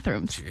men's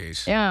bathrooms.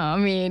 Jeez. Yeah, I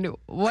mean,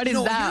 what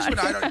is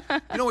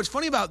that? What's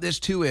funny about this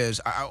too is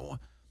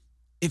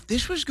if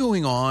this was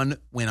going on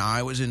when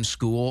I was in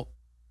school,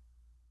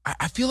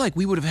 I feel like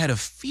we would have had a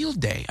field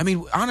day. I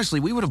mean,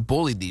 honestly, we would have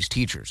bullied these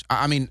teachers.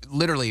 I mean,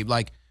 literally,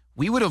 like,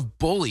 we would have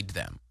bullied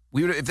them.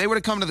 If they would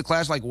have come to the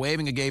class like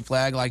waving a gay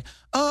flag, like,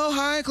 oh,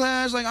 hi,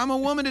 class, like, I'm a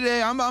woman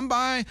today, I'm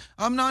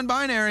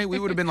non-binary, we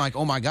would have been like,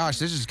 oh, my gosh,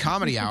 this is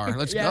comedy hour.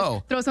 Let's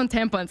go. Throw some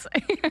tampons.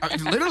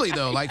 Literally,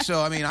 though. Like,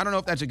 so, I mean, I don't know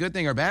if that's a good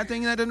thing or a bad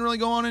thing. That doesn't really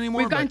go on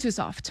anymore. We've gotten too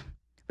soft.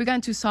 We've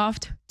gotten too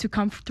soft, too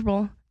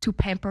comfortable, too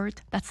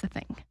pampered. That's the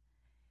thing.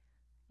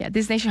 Yeah,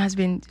 this nation has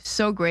been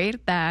so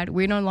great that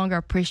we no longer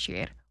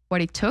appreciate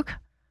what it took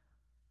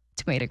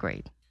to make it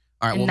great.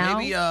 All right,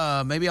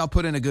 well, maybe I'll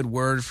put in a good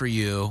word for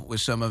you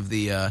with some of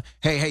the,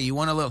 hey, you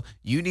want a little,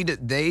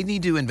 they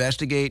need to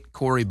investigate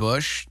Cori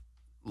Bush.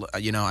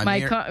 You know,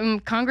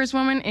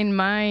 Congresswoman in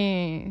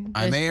my district.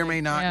 I may or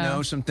may not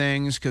know some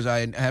things because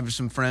I have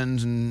some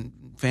friends and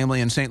family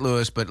in St.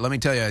 Louis, but let me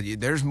tell you,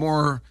 there's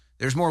more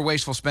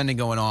wasteful spending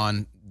going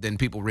on than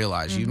people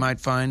realize. You might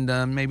find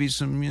maybe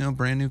some,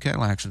 brand new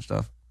Cadillacs and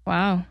stuff.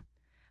 Wow.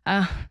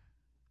 I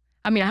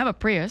mean, I have a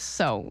Prius,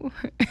 so...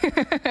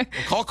 Well,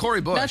 call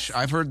Cori Bush.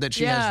 I've heard that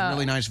she has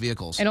really nice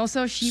vehicles. And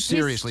also, she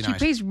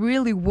pays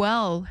really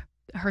well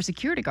her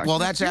security guard. Well,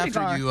 that's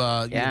after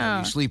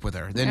you sleep with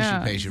her. Then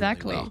she pays you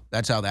really well.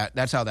 That's how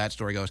that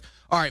story goes.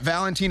 All right,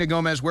 Valentina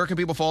Gomez, where can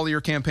people follow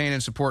your campaign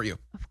and support you?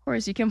 Of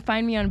course, you can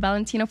find me on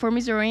Valentina for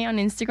Missouri on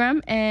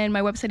Instagram, and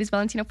my website is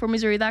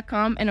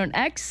valentinaformissouri.com, and on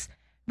X,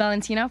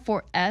 Valentina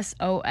for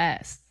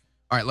SOS.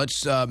 All right,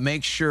 let's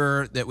make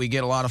sure that we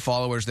get a lot of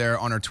followers there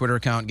on her Twitter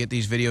account, get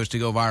these videos to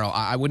go viral.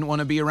 I wouldn't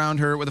want to be around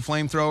her with a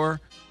flamethrower,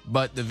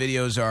 but the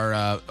videos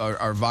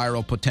are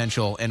viral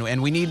potential,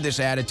 and we need this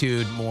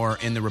attitude more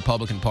in the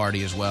Republican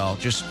Party as well.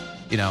 Just,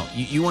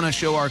 you want to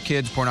show our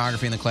kids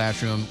pornography in the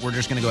classroom, we're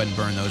just going to go ahead and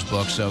burn those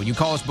books. So you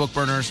call us book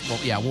burners. Well,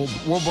 yeah,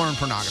 we'll burn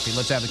pornography.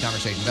 Let's have the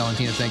conversation.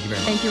 Valentina, thank you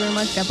very much. Thank you very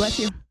much. God bless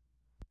you.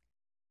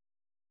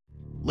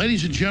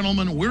 Ladies and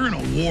gentlemen, we're in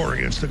a war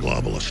against the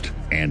globalist,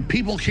 and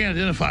people can't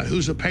identify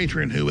who's a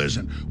patriot and who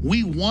isn't.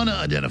 We want to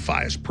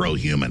identify as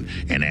pro-human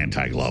and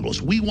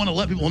anti-globalist. We want to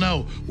let people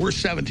know we're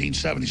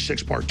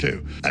 1776 Part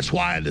 2. That's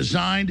why I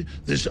designed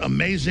this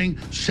amazing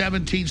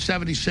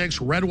 1776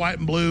 red, white,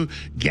 and blue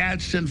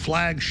Gadsden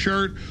flag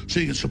shirt so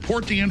you can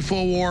support the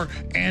InfoWar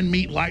and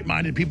meet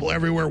like-minded people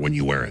everywhere when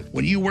you wear it.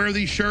 When you wear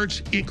these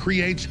shirts, it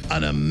creates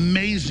an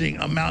amazing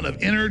amount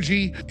of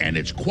energy, and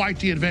it's quite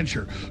the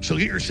adventure. So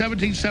get your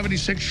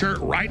 1776 1776 shirt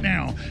right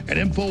now at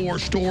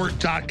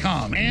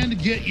InfoWarsStore.com. And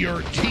get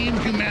your Team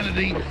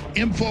Humanity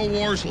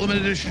InfoWars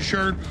limited edition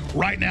shirt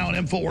right now at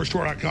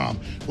InfoWarsStore.com.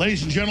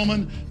 Ladies and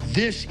gentlemen,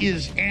 this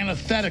is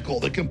antithetical,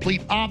 the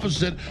complete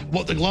opposite of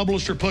what the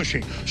globalists are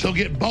pushing. So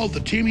get both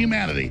the Team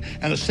Humanity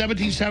and the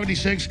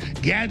 1776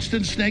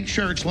 Gadsden Snake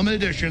shirts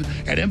limited edition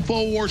at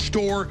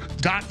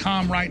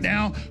InfoWarsStore.com right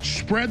now.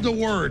 Spread the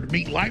word,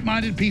 meet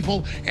like-minded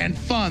people, and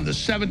fund the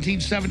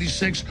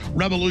 1776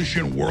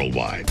 revolution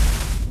worldwide.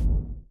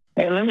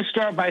 Hey, let me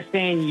start by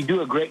saying you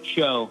do a great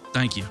show.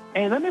 Thank you.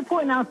 Hey, let me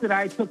point out that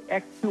I took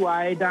X2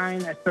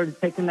 iodine. I started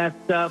taking that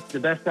stuff. The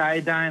best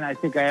iodine I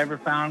think I ever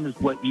found is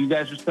what you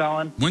guys are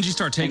selling. When did you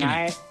start taking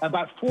it?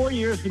 About 4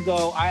 years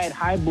ago, I had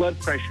high blood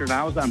pressure, and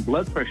I was on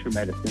blood pressure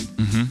medicine.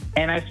 Mm-hmm.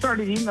 And I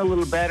started eating a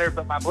little better,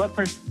 but my blood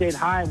pressure stayed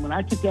high. And when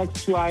I took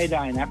X2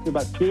 iodine, after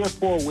about 3 or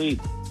 4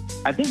 weeks,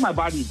 I think my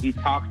body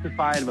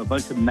detoxified of a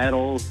bunch of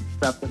metals and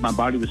stuff that my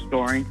body was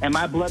storing. And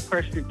my blood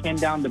pressure came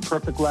down to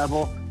perfect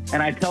level.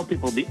 And I tell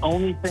people the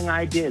only thing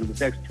I did was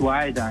X2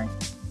 iodine.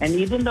 And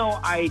even though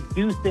I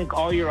do think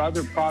all your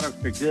other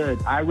products are good,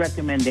 I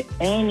recommend to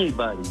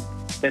anybody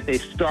that they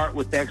start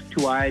with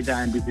X2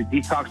 iodine because it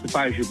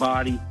detoxifies your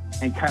body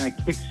and kind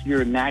of kicks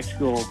your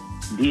natural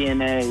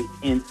DNA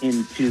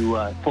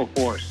into full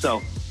force.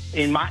 So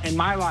in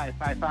my life,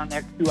 I found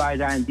X2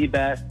 iodine the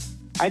best.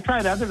 I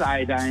tried other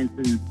iodines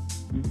and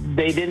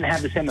they didn't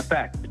have the same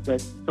effect.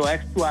 But so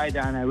X2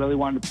 iodine, I really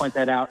wanted to point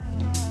that out.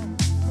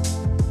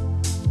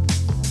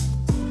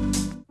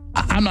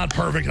 I'm not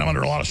perfect and I'm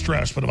under a lot of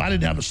stress, but if I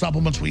didn't have the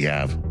supplements we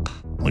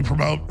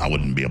promote, I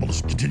wouldn't be able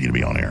to continue to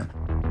be on air.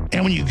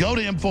 And when you go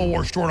to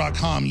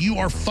InfoWarsStore.com, you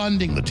are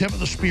funding the tip of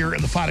the spear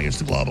in the fight against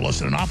the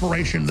globalists in an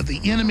operation that the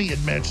enemy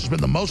admits has been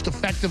the most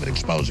effective at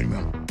exposing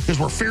them. Because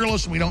we're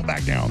fearless and we don't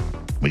back down.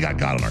 We got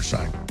God on our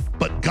side.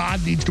 But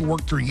God needs to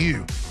work through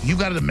you. You've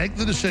got to make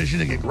the decision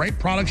to get great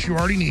products you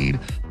already need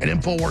at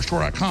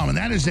InfoWarsStore.com, and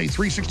that is a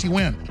 360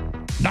 win.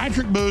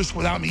 Nitric Boost,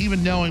 without me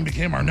even knowing,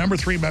 became our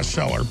 #3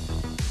 bestseller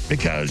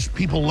because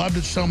people loved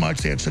it so much.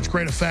 They had such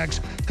great effects.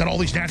 It's got all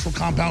these natural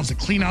compounds that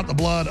clean out the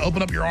blood,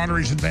 open up your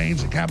arteries and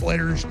veins and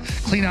capillaries,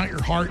 clean out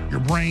your heart, your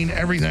brain,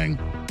 everything.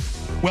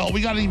 Well, we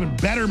got an even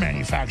better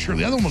manufacturer.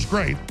 The other one was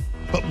great,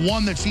 but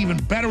one that's even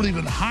better with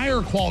even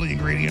higher quality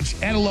ingredients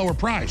at a lower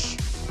price.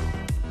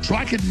 So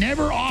I could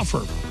never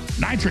offer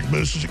Nitric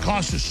Boost because it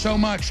costs us so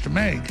much to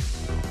make.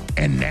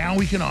 And now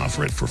we can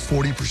offer it for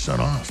 40%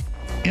 off.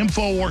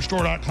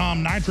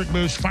 InfoWarsStore.com, Nitric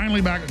Boost,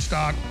 finally back in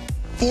stock.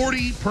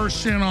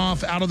 40%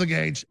 off out of the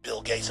gates.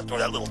 Bill Gates up there,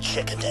 that little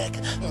chicken neck.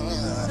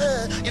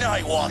 You know how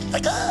he walked,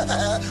 like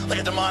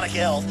a demonic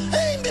elf.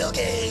 Hey, Bill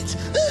Gates.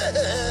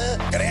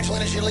 Got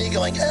Angelina Jolie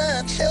going,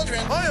 children.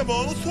 I am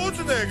Arnold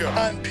Schwarzenegger.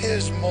 I'm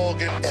Piers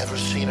Morgan. Ever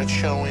seen a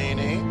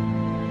Chowini?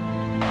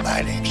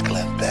 My name's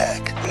Glenn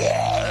Beck.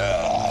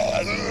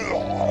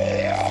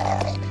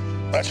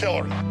 That's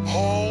Hillary.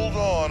 Hold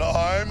on,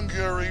 I'm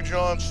Gary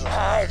Johnson.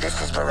 Hi, this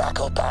is Barack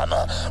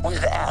Obama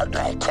without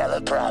my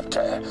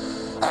teleprompter.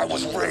 I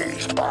was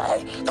raised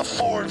by the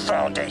Ford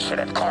Foundation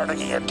and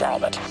Carnegie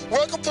Endowment.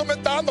 Welcome to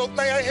McDonald's.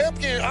 May I help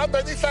you? I'm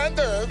Bernie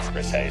Sanders.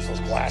 Chris Hazel's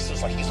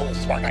glasses like he's a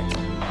little smart guy.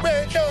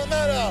 Thank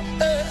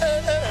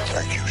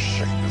you,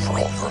 Satan, for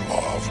all your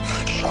love.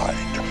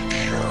 Signed,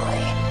 Cheryl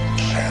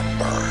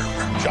Sandberg.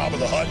 Job of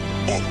the Hutt.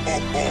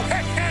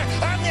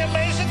 I'm the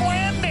Amazing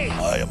Randy.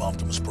 I am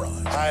Optimus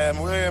Prime. I am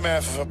William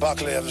F.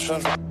 Buckley of the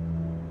Sun.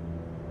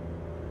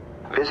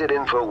 Visit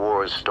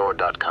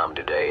InfoWarsStore.com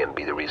today and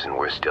be the reason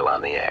we're still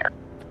on the air.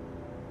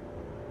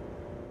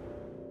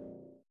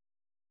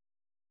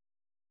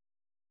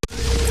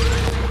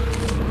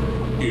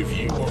 If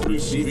you are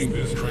receiving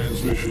this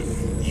transmission,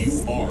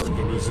 you are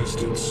the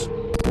resistance.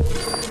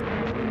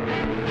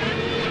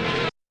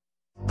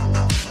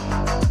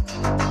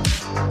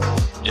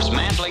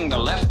 Dismantling the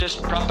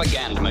leftist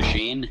propaganda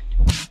machine,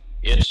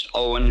 it's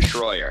Owen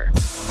Schroyer.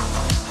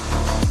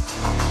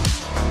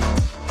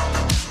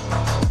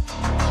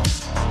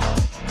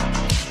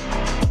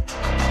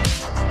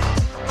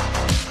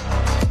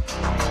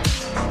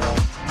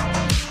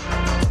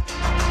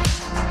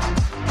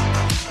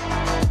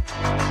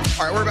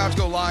 All right, we're about to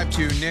go live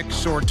to Nick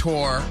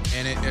Sortor,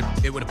 and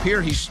it would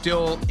appear he's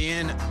still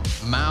in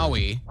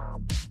Maui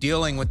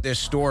dealing with this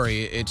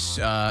story. It's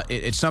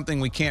something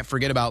we can't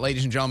forget about.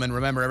 Ladies and gentlemen,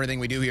 remember, everything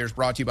we do here is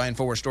brought to you by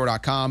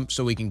InfoWarsStore.com,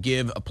 so we can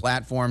give a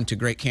platform to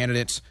great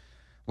candidates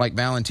like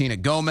Valentina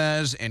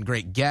Gomez and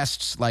great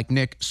guests like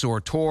Nick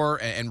Sortor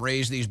and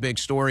raise these big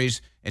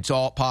stories. It's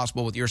all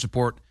possible with your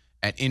support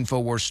at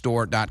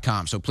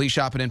InfoWarsStore.com. So please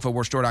shop at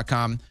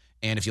InfoWarsStore.com.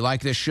 And if you like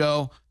this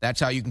show,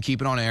 that's how you can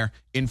keep it on air,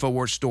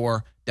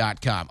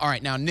 InfoWarsStore.com. All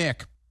right, now,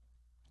 Nick,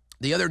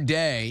 the other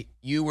day,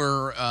 you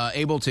were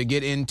able to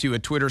get into a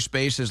Twitter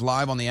Spaces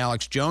live on the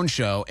Alex Jones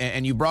Show,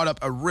 and you brought up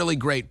a really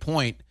great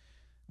point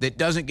that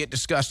doesn't get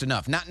discussed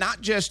enough.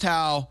 Not just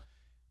how,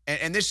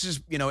 and this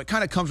is, it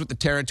kind of comes with the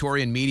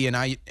territory in media,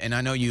 and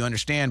I know you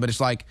understand, but it's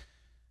like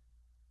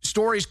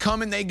stories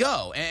come and they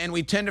go, and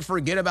we tend to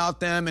forget about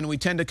them, and we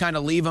tend to kind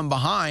of leave them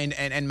behind,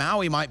 and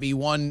Maui might be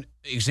one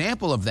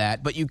example of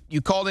that. But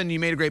you called in and you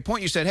made a great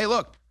point. You said, hey,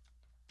 look,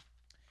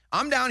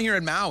 I'm down here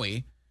in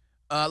Maui.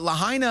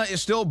 Lahaina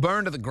is still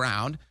burned to the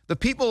ground. The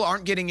people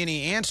aren't getting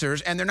any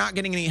answers, and they're not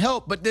getting any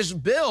help. But this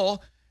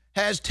bill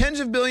has tens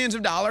of billions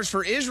of dollars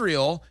for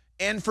Israel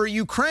and for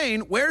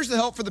Ukraine. Where's the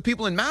help for the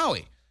people in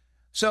Maui?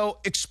 So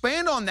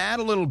expand on that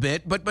a little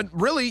bit, but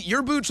really,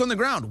 your boots on the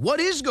ground.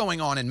 What is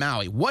going on in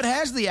Maui? What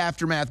has the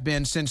aftermath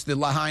been since the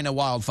Lahaina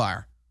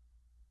wildfire?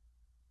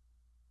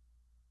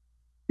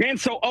 Man,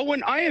 so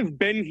Owen, I have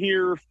been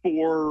here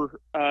for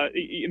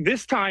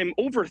this time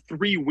over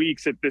 3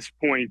 weeks at this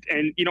point.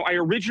 And, I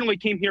originally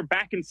came here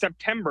back in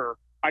September.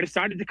 I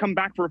decided to come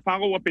back for a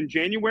follow-up in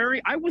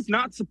January. I was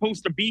not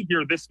supposed to be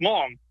here this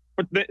long,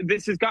 but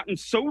this has gotten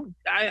so,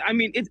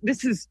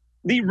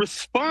 the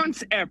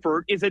response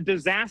effort is a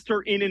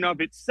disaster in and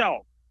of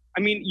itself.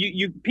 I mean,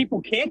 people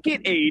can't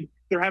get aid.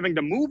 They're having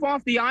to move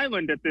off the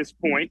island at this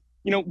point.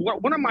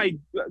 One of my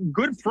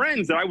good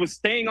friends that I was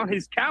staying on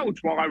his couch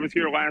while I was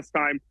here last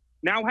time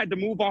now had to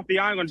move off the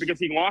island because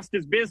he lost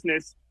his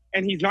business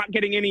and he's not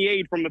getting any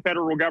aid from the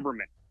federal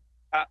government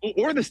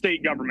or the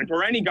state government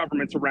or any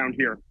governments around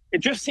here. It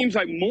just seems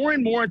like more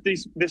and more at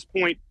this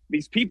point,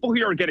 these people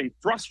here are getting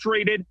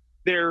frustrated.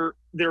 They're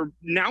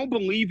now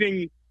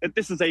believing that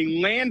this is a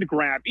land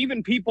grab.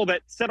 Even people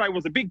that said I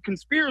was a big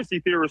conspiracy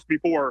theorist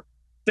before,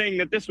 saying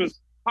that this was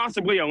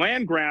possibly a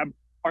land grab,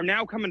 are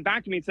now coming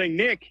back to me and saying,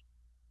 Nick,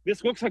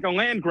 this looks like a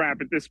land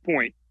grab at this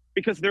point,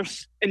 because they're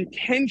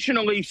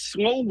intentionally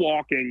slow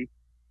walking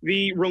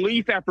the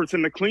relief efforts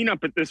and the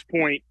cleanup at this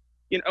point.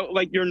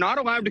 You're not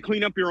allowed to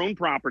clean up your own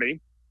property.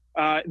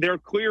 They're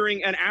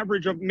clearing an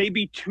average of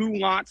maybe 2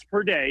 lots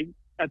per day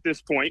at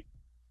this point.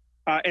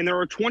 And there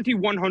are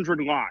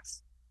 2,100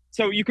 lots.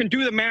 So you can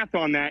do the math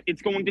on that.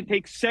 It's going to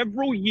take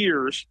several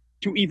years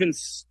to even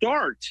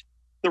start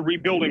the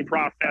rebuilding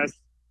process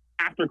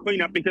after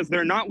cleanup, because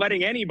they're not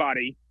letting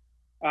anybody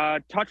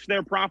touch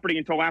their property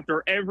until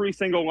after every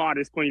single lot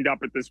is cleaned up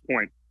at this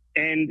point.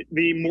 And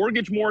the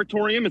mortgage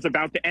moratorium is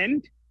about to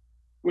end,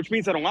 which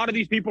means that a lot of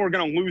these people are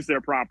going to lose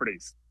their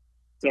properties.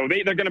 So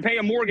they're going to pay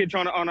a mortgage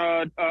on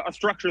a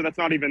structure that's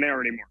not even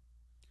there anymore.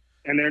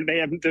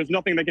 And there's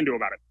nothing they can do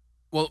about it.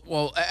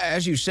 Well,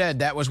 as you said,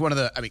 that was one of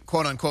the,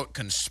 quote unquote,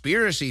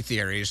 conspiracy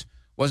theories,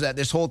 was that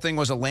this whole thing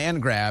was a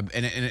land grab.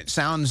 And it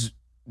sounds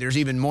there's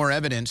even more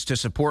evidence to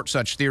support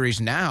such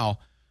theories now.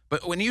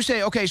 But when you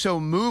say, okay,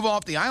 so move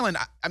off the island,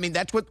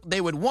 that's what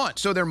they would want.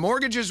 So their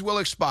mortgages will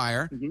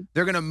expire. Mm-hmm.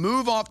 They're going to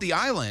move off the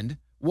island.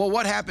 Well,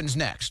 what happens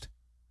next?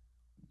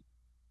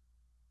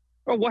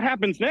 Well, what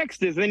happens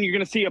next is then you're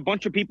going to see a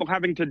bunch of people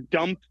having to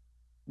dump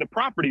the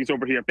properties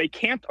over here. If they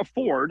can't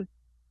afford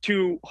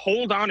to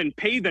hold on and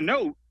pay the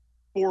note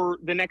for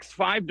the next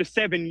 5 to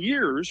 7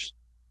 years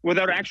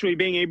without actually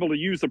being able to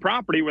use the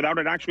property, without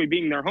it actually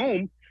being their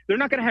home, they're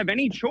not going to have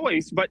any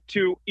choice but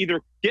to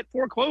either get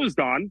foreclosed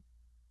on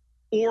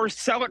or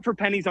sell it for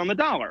pennies on the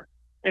dollar.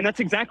 And that's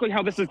exactly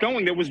how this is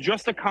going. There was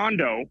just a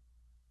condo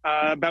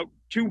about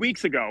 2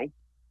 weeks ago,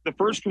 the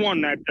first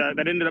one that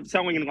ended up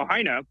selling in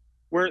Lahaina,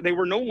 where they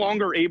were no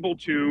longer able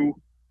to,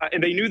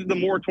 and they knew that the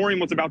moratorium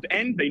was about to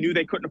end. They knew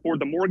they couldn't afford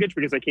the mortgage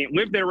because they can't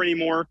live there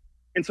anymore.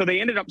 And so they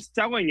ended up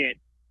selling it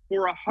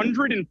for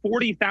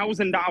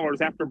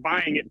 $140,000 after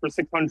buying it for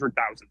 $600,000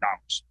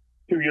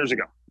 2 years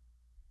ago.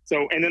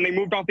 So, and then they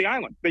moved off the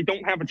island. They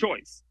don't have a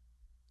choice.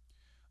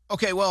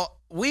 Okay, well,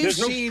 there's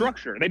no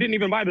structure. They didn't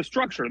even buy the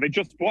structure. They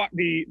just bought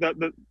the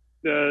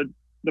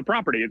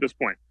property at this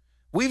point.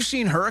 We've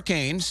seen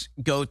hurricanes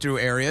go through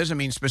areas.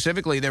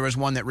 Specifically, there was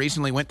one that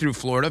recently went through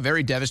Florida,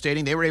 very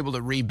devastating. They were able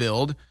to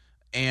rebuild.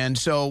 And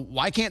so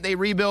why can't they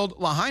rebuild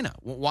Lahaina?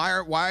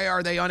 Why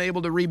are they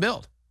unable to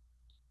rebuild?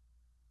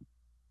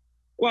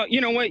 Well,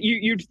 you know what?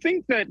 You'd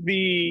think that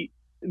the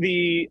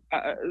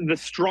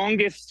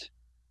strongest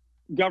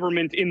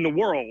government in the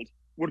world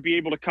would be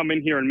able to come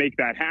in here and make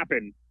that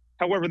happen.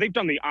 However, they've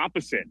done the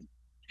opposite.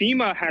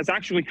 FEMA has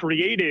actually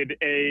created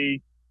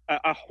a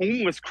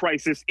homeless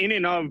crisis in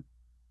and of,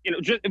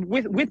 just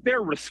with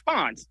their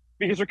response,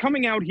 because they're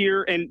coming out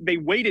here and they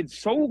waited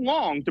so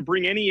long to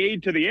bring any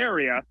aid to the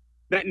area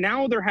that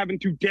now they're having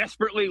to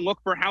desperately look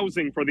for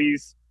housing for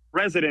these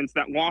residents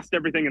that lost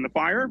everything in the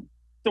fire.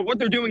 So what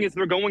they're doing is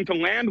they're going to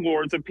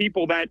landlords of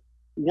people that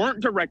weren't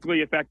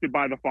directly affected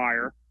by the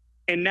fire,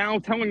 and now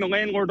telling the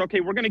landlord,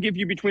 okay, we're going to give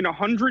you between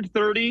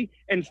 130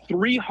 and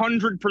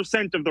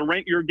 300% of the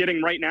rent you're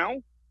getting right now,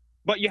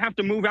 but you have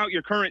to move out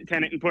your current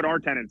tenant and put our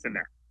tenants in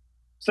there.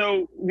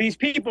 So these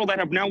people that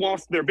have now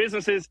lost their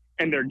businesses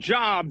and their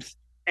jobs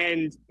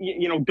and,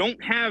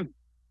 don't have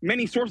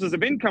many sources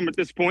of income at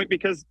this point,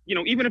 because,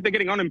 even if they're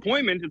getting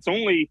unemployment, it's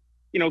only,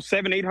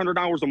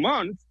 $700-800 a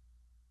month.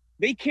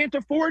 They can't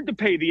afford to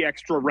pay the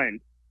extra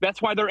rent.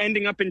 That's why they're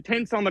ending up in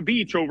tents on the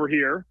beach over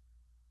here,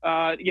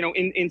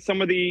 in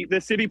some of the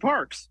city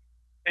parks.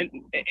 And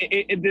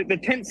the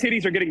tent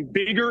cities are getting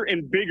bigger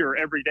and bigger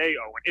every day,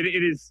 Owen.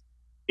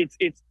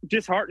 It's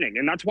disheartening.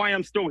 And that's why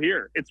I'm still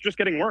here. It's just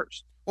getting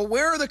worse. Well,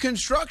 where are the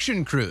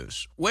construction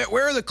crews?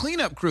 Where are the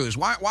cleanup crews?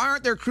 Why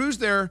aren't there crews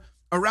there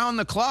around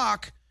the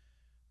clock?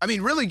 I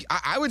mean, really,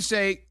 I would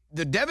say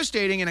the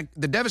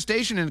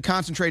devastation in a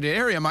concentrated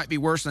area might be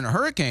worse than a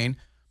hurricane.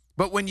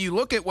 But when you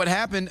look at what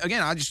happened,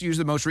 again, I'll just use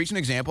the most recent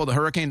example, the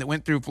hurricane that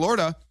went through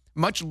Florida,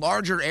 much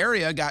larger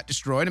area got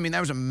destroyed. I mean, that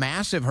was a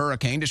massive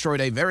hurricane,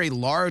 destroyed a very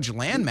large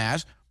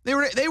landmass. They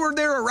were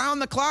there around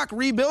the clock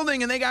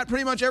rebuilding, and they got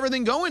pretty much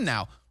everything going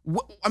now.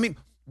 I mean,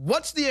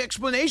 what's the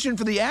explanation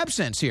for the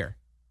absence here?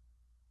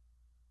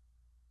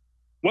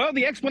 Well,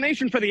 the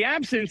explanation for the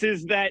absence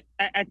is that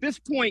at this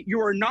point, you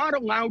are not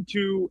allowed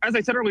to, as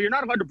I said earlier, you're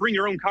not allowed to bring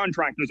your own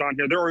contractors on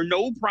here. There are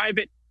no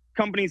private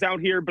companies out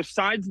here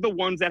besides the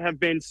ones that have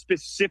been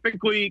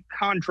specifically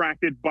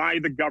contracted by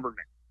the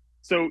government.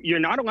 So you're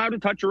not allowed to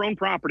touch your own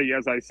property,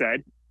 as I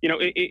said. You know,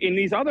 in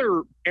these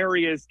other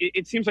areas,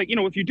 it seems like, you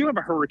know, if you do have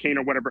a hurricane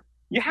or whatever,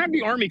 you have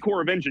the Army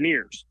Corps of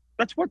Engineers.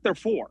 That's what they're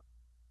for.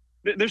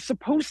 They're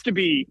supposed to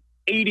be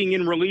aiding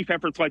in relief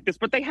efforts like this,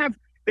 but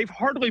they've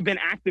hardly been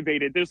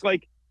activated. There's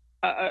like,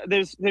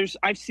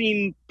 I've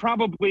seen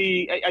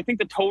probably, I think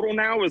the total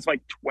now is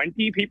like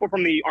 20 people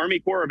from the Army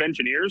Corps of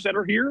Engineers that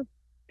are here.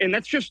 And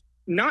that's just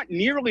not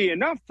nearly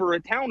enough for a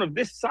town of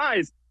this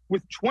size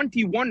with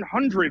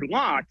 2,100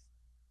 lots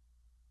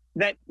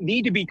that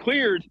need to be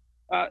cleared.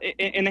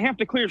 And they have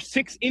to clear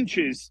 6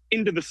 inches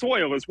into the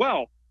soil as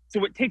well.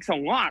 So it takes a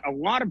lot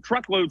of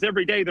truckloads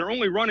every day. They're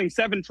only running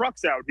 7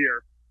 trucks out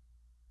here.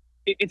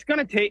 It's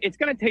going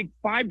to take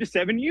 5 to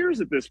 7 years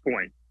at this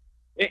point.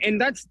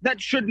 And that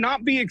should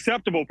not be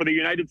acceptable for the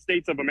United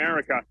States of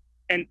America.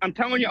 And I'm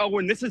telling you,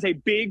 Owen, this is a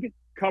big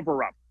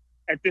cover-up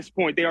at this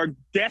point. They are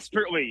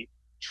desperately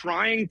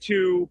trying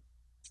to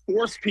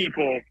force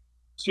people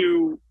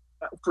to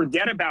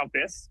forget about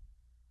this,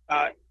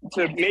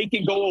 to make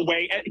it go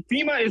away.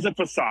 FEMA is a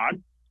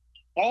facade.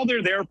 All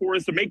they're there for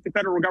is to make the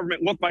federal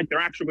government look like they're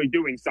actually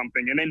doing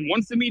something. And then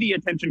once the media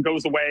attention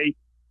goes away,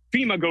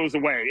 FEMA goes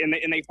away, and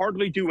they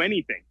hardly do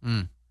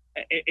anything.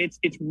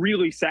 It's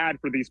really sad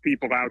for these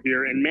people out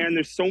here. And man,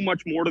 there's so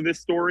much more to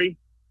this story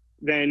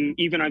than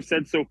even I've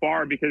said so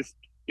far, because,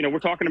 you know, we're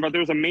talking about,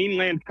 there was a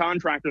mainland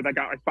contractor that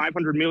got like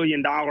 $500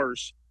 million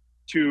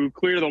to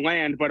clear the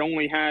land, but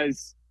only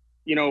has,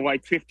 you know,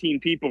 like 15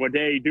 people a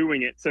day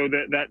doing it. So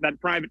that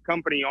private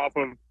company off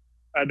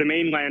of the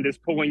mainland is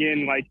pulling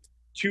in like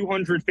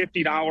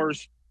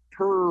 $250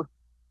 per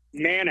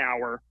man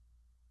hour.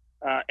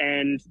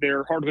 And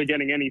they're hardly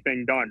getting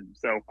anything done.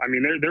 So, I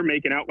mean, they're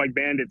making out like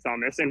bandits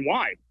on this. And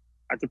why?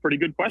 That's a pretty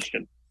good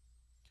question.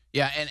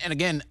 Yeah, and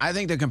again, I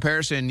think the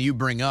comparison you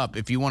bring up,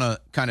 if you want to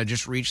kind of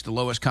just reach the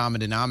lowest common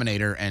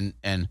denominator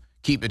and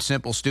keep it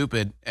simple,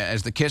 stupid,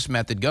 as the KISS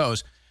method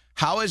goes,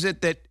 how is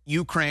it that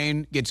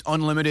Ukraine gets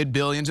unlimited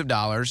billions of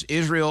dollars,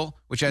 Israel,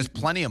 which has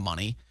plenty of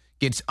money,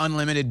 gets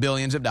unlimited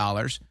billions of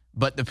dollars,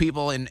 but the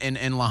people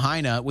in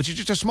Lahaina, which is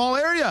just a small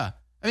area,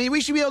 I mean,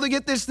 we should be able to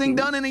get this thing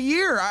done in a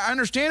year. I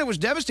understand it was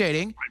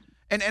devastating.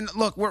 And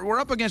look, we're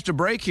up against a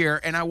break here,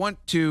 and I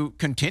want to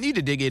continue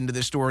to dig into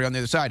this story on the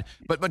other side.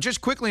 But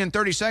just quickly in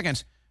 30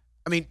 seconds,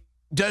 I mean,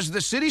 does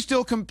the city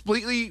still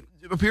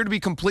appear to be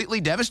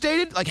completely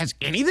devastated? Like, has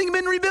anything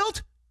been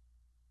rebuilt?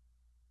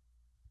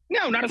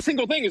 No, not a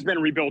single thing has been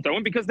rebuilt,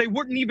 Owen, because they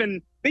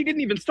didn't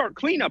even start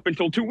cleanup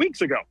until 2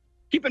 weeks ago.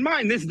 Keep in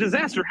mind, this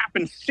disaster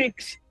happened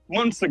 6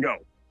 months ago,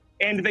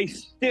 and they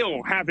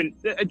still haven't.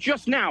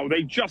 Just now,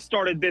 they just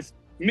started this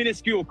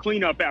minuscule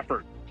cleanup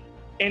effort.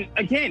 And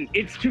again,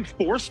 it's to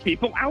force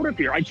people out of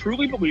here. I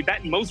truly believe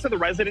that. Most of the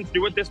residents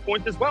do at this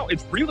point as well.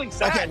 It's really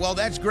sad. Okay, well,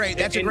 that's great.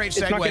 That's a great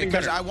segue,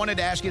 because I wanted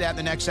to ask you that in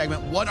the next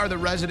segment. What are the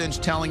residents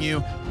telling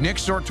you? Nick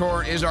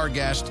Sortor is our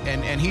guest,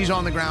 and he's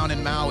on the ground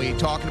in Maui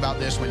talking about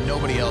this when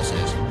nobody else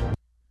is.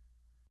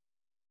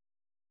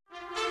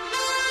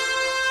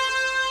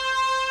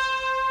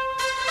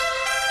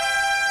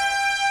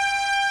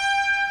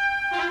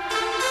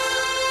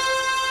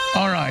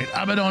 All right,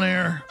 I've been on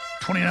air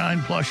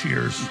 29 plus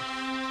years.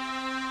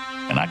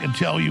 And I can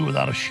tell you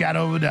without a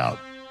shadow of a doubt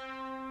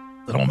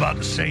that I'm about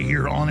to say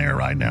here on air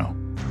right now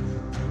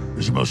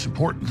is the most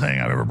important thing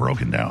I've ever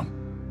broken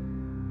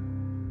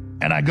down.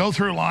 And I go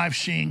through life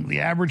seeing the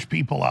average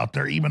people out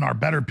there, even our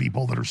better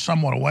people that are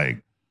somewhat awake,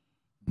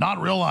 not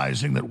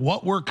realizing that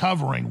what we're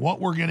covering, what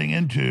we're getting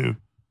into,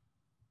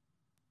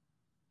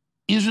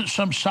 isn't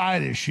some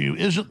side issue,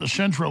 isn't the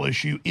central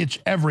issue, it's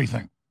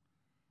everything.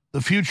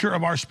 The future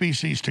of our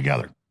species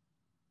together.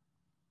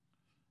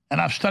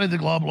 And I've studied the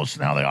globalists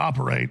and how they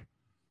operate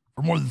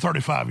for more than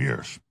 35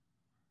 years.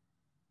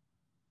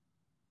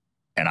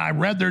 And I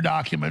read their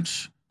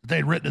documents that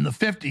they'd written in the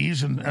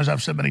 50s, and as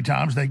I've said many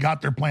times, they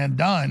got their plan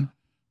done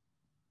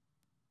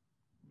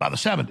by the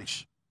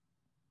 70s.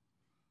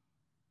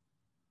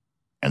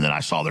 And then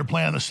I saw their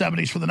plan in the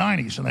 70s for the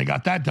 90s, and they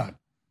got that done.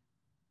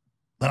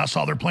 Then I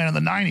saw their plan in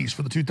the 90s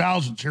for the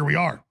 2000s. Here we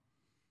are.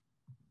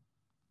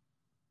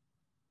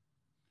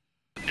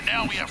 And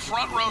now we have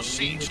front row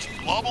seats to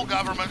global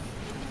government,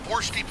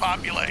 forced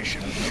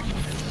depopulation,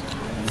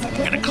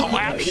 going to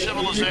collapse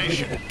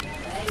civilization.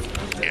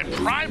 And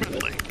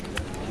privately,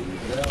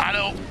 I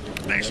know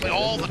basically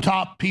all the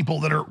top people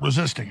that are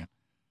resisting it.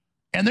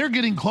 And they're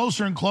getting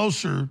closer and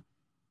closer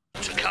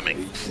to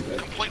coming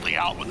completely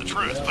out with the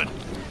truth. But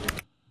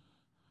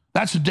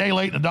that's a day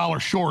late and a dollar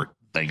short.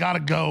 They got to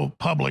go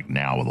public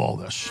now with all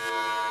this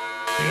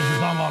because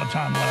there's not a lot of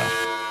time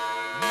left.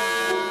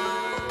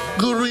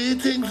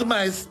 Greetings,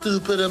 my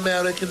stupid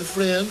American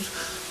friends.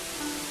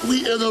 We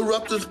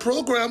interrupt this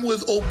program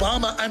with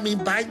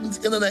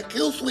Biden's internet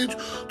kill switch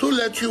to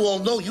let you all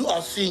know you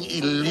are seeing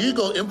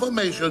illegal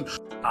information.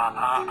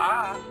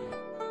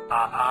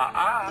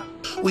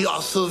 We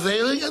are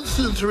surveilling and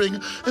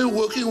censoring and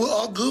working with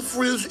our good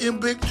friends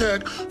in big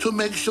tech to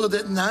make sure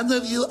that none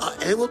of you are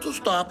able to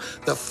stop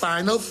the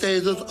final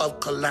phases of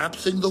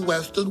collapsing the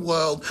Western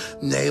world,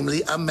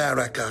 namely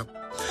America.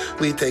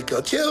 We take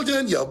your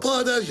children, your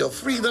borders, your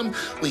freedom.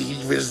 We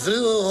resist.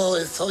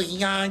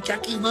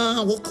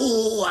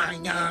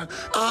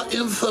 Our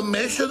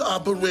information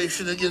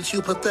operation against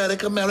you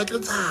pathetic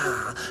Americans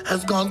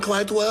has gone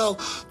quite well.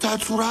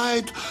 That's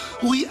right.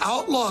 We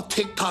outlaw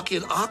TikTok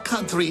in our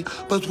country,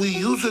 but we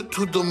use it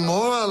to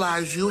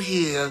demoralize you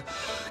here.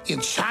 In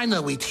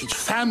China, we teach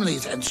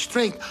families and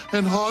strength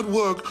and hard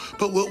work.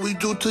 But what we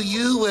do to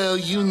you, well,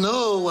 you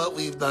know what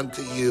we've done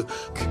to you.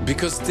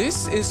 Because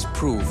this is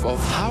proof of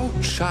how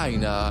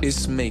China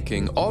is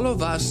making all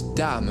of us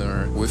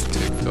dumber with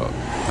TikTok.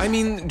 I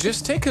mean,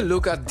 just take a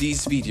look at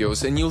these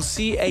videos and you'll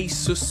see a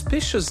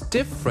suspicious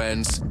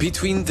difference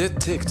between the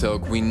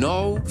TikTok we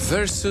know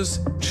versus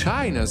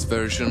China's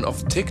version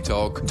of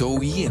TikTok,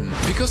 Douyin.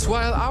 Because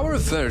while our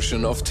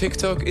version of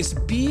TikTok is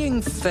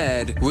being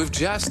fed with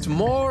just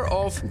more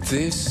of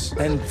this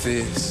and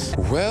this,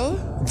 well,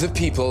 the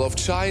people of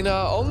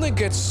China only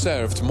get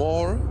served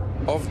more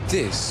of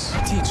this.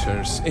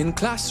 Teachers in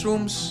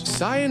classrooms,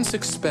 science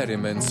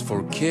experiments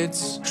for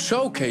kids,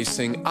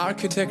 showcasing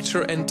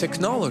architecture and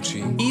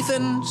technology,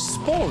 even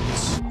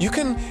sports. You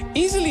can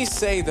easily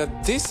say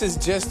that this is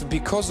just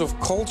because of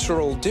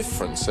cultural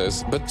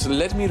differences, but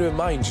let me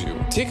remind you,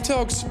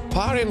 TikTok's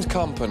parent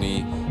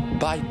company,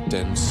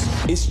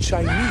 ByteDance, is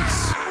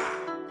Chinese.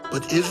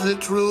 But isn't it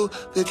true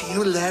that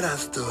you let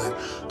us do it?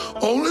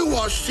 Only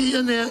watch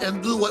CNN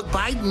and do what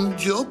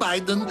Joe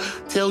Biden,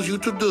 tells you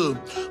to do.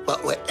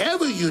 But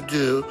whatever you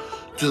do,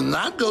 do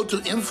not go to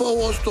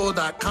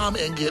InfoWarsStore.com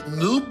and get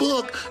new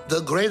book,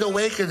 The Great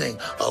Awakening.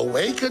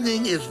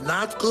 Awakening is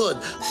not good.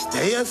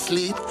 Stay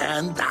asleep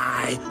and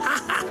die.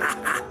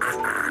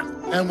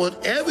 And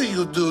whatever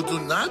you do, do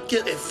not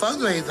get a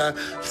fundraiser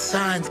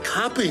signed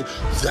copy.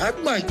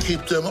 That might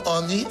keep them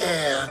on the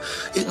air.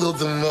 It will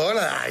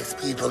demoralize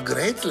people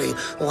greatly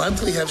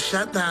once we have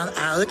shut down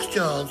Alex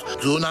Jones.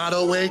 Do not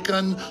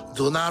awaken.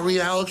 Do not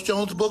read Alex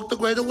Jones' book, The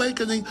Great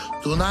Awakening.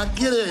 Do not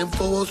get it.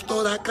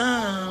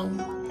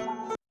 InfoWarsStore.com.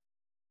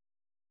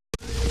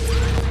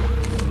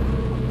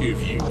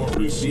 If you are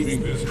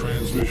receiving this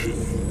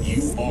transmission,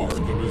 you are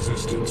the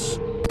resistance.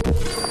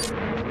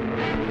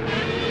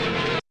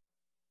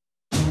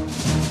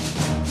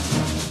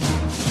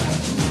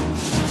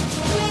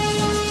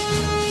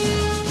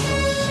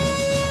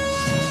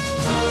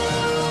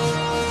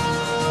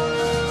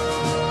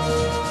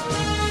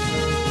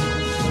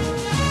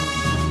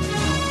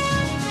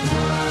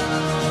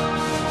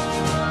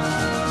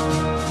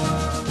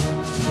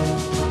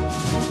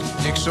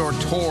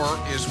 Tor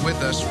is with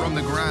us from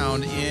the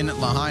ground in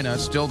Lahaina,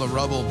 still the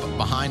rubble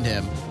behind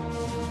him.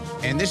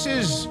 And this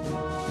is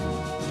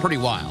pretty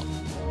wild.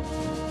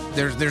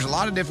 There's a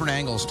lot of different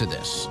angles to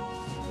this.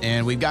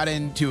 And we got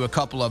into a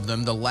couple of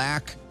them. The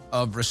lack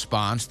of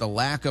response, the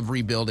lack of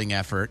rebuilding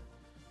effort.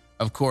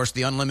 Of course,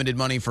 the unlimited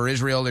money for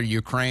Israel or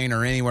Ukraine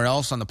or anywhere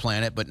else on the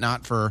planet, but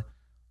not for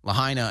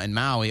Lahaina and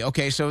Maui.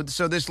 Okay, so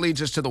this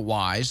leads us to the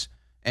whys.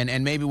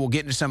 And maybe we'll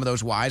get into some of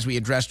those whys. We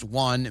addressed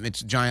one,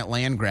 it's a giant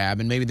land grab,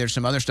 and maybe there's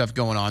some other stuff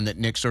going on that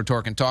Nick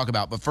Sertor can talk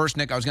about. But first,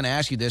 Nick, I was going to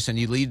ask you this, and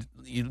you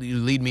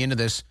lead me into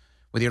this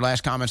with your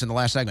last comments in the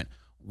last segment.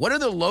 What are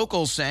the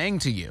locals saying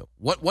to you?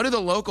 What do the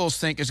locals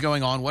think is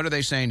going on? What are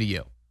they saying to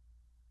you?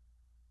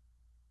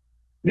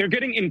 They're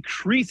getting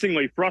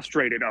increasingly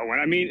frustrated,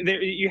 Owen. I mean,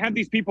 you have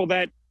these people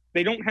that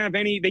they don't have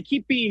any, they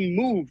keep being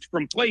moved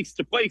from place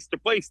to place to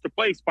place to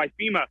place by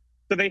FEMA.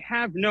 So they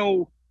have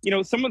no,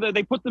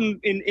 they put them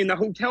in the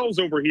hotels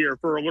over here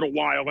for a little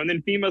while. And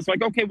then FEMA's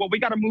like, okay, well, we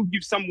got to move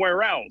you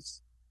somewhere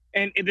else.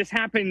 And this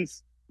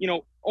happens,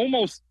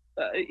 almost,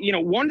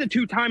 1 to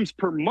 2 times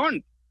per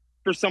month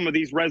for some of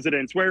these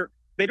residents where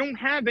they don't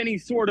have any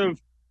sort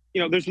of,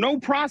 there's no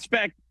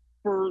prospect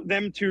for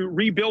them to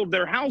rebuild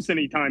their house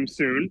anytime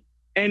soon.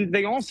 And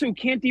they also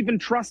can't even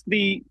trust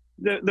the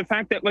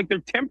fact that like their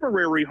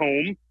temporary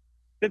home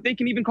that they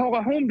can even call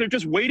a home. They're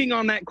just waiting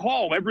on that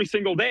call every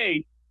single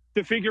day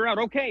to figure out,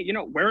 okay,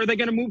 where are they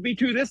going to move me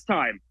to this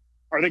time?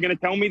 Are they going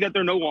to tell me that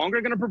they're no longer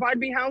going to provide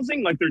me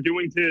housing like they're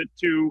doing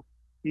to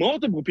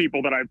multiple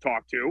people that I've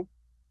talked to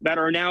that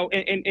are now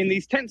in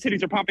these tent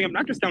cities are popping up,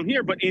 not just down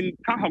here, but in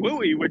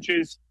Kahului, which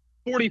is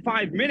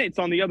 45 minutes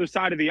on the other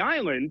side of the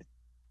island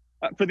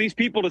for these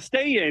people to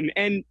stay in.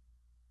 And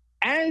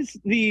as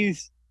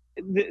these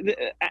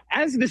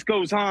as this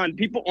goes on,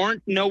 people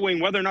aren't knowing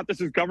whether or not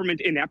this is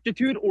government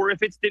ineptitude or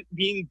if it's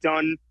being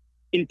done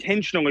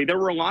intentionally. There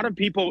were a lot of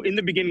people in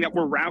the beginning that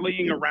were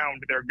rallying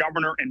around their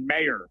governor and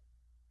mayor,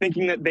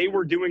 thinking that they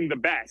were doing the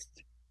best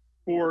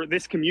for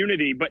this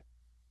community. But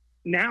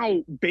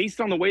now,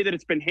 based on the way that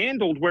it's been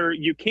handled, where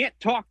you can't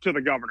talk to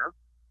the governor,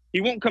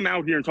 he won't come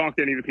out here and talk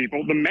to any of the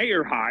people. The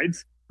mayor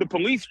hides. The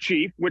police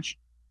chief, which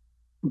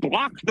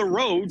blocked the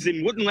roads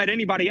and wouldn't let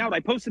anybody out.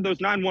 I posted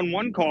those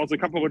 911 calls a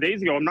couple of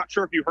days ago. I'm not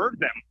sure if you heard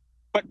them,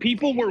 but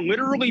people were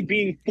literally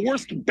being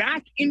forced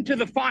back into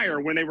the fire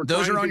when they were.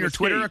 Those trying are on to your escape.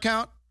 Twitter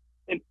account?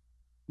 And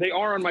they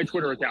are on my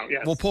Twitter account,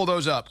 yes. We'll pull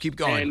those up. Keep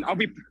going. And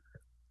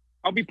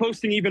I'll be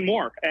posting even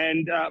more.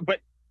 And but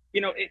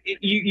you know,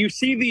 you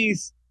see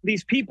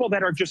these people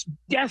that are just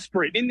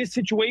desperate in this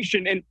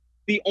situation, and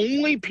the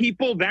only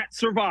people that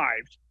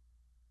survived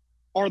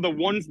are the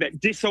ones that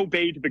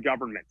disobeyed the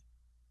government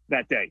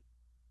that day.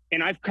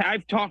 And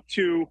I've talked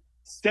to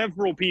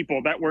several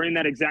people that were in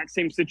that exact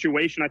same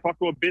situation. I talked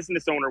to a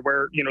business owner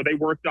where, you know, they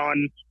worked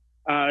on,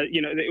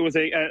 you know, it was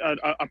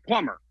a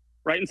plumber,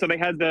 right? And so they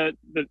had the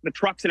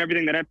trucks and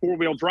everything that had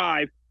 4-wheel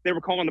drive. They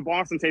were calling the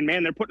boss and saying,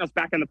 man, they're putting us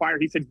back in the fire.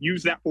 He said,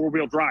 use that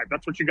 4-wheel drive.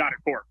 That's what you got it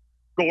for.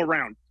 Go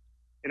around.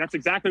 And that's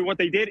exactly what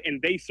they did,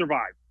 and they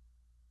survived.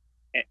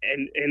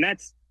 And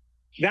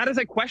that is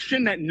a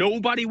question that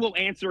nobody will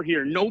answer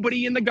here.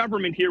 Nobody in the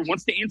government here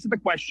wants to answer the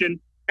question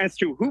as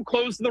to who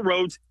closed the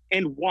roads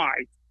and why.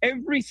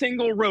 Every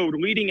single road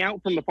leading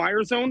out from the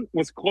fire zone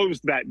was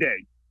closed that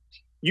day.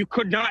 You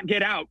could not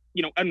get out,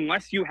 you know,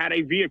 unless you had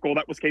a vehicle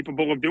that was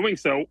capable of doing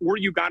so, or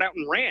you got out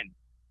and ran.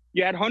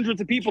 You had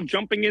hundreds of people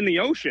jumping in the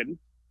ocean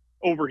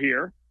over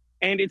here,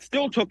 and it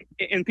still took,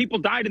 and people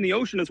died in the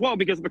ocean as well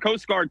because the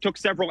Coast Guard took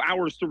several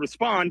hours to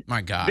respond.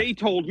 My God. They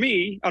told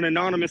me, an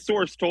anonymous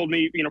source told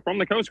me, you know, from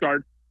the Coast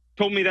Guard,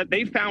 told me that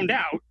they found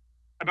out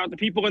about the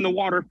people in the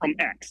water from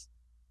X.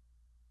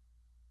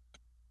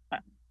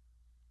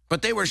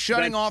 But they were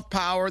shutting off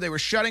power. They were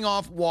shutting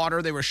off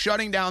water. They were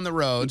shutting down the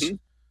roads. Mm-hmm.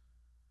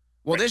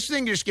 Well, this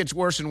thing just gets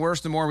worse and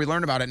worse the more we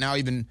learn about it now,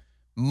 even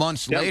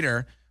months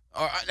later.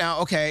 Now,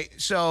 okay,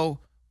 so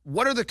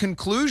what are the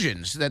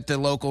conclusions that the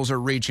locals are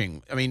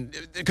reaching? I mean,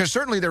 because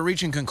certainly they're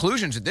reaching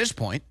conclusions at this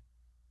point.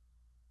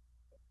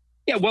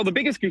 Yeah, well, the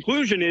biggest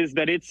conclusion is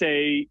that it's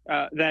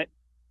that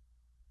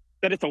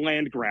it's a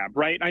land grab,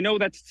 right? I know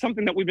that's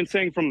something that we've been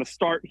saying from the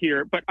start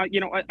here, but you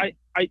know,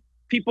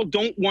 people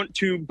don't want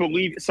to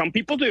believe. Some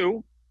people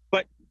do,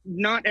 but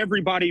not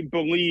everybody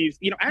believes.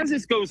 You know, as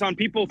this goes on,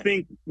 people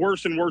think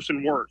worse and worse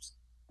and worse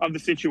of the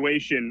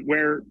situation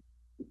where,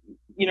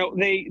 you know,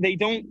 they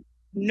don't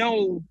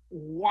know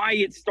why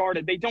it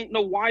started. They don't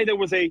know why there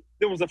was a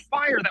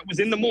fire that was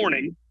in the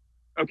morning,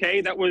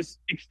 okay, that was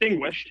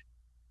extinguished,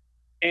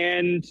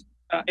 and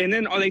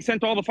then they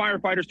sent all the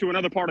firefighters to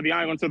another part of the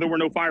island, so there were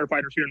no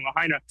firefighters here in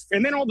Lahaina.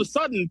 And then all of a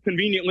sudden,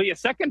 conveniently, a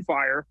second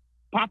fire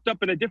popped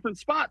up in a different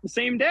spot the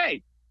same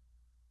day.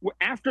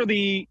 After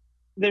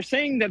they're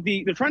saying that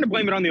they're trying to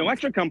blame it on the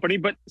electric company,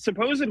 but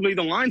supposedly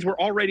the lines were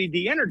already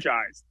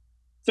de-energized.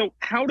 So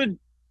how did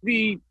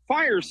the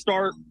fire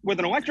start with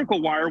an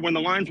electrical wire when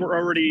the lines were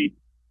already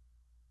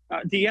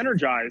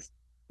de-energized?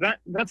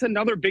 That's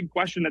another big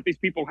question that these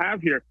people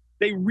have here.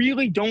 They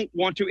really don't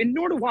want to, and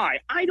nor do I.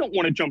 I don't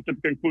want to jump to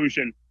the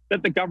conclusion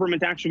that the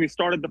government actually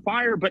started the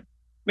fire, but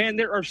man,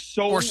 there are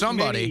so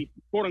many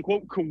quote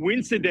unquote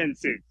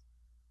coincidences.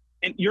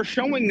 And you're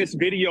showing this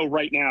video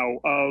right now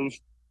of,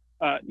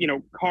 you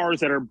know, cars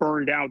that are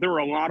burned out. There were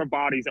a lot of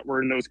bodies that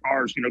were in those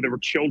cars. You know, there were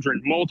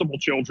children, multiple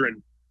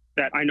children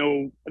that I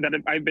know that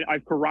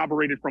I've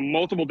corroborated from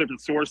multiple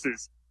different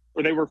sources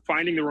where they were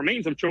finding the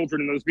remains of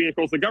children in those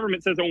vehicles. The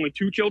government says only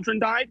 2 children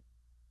died.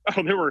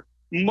 Oh, there were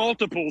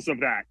multiples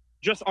of that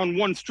just on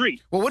one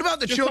street. Well, what about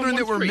the children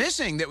that were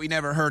missing that we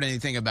never heard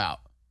anything about?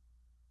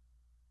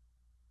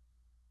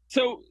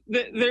 So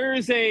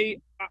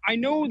I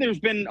know there's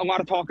been a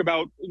lot of talk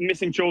about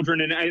missing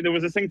children, and there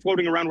was this thing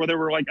floating around where there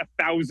were like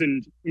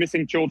 1,000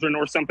 missing children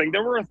or something.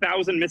 There were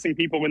 1,000 missing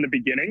people in the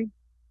beginning,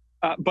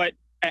 but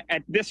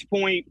at this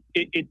point,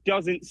 it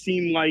doesn't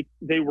seem like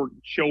they were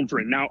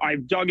children. Now,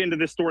 I've dug into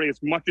this story as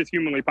much as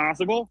humanly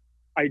possible.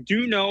 I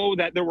do know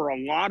that there were a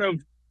lot of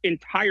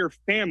entire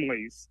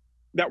families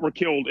that were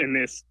killed in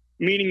this,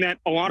 meaning that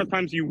a lot of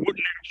times you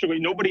wouldn't actually,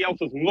 nobody else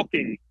is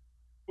looking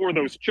for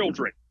those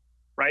children,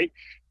 right?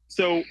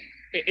 So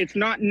it's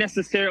not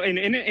necessarily,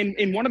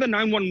 in one of the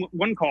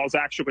 911 calls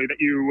actually that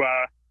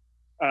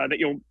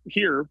you'll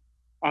hear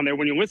on there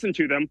when you listen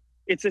to them,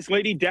 it's this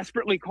lady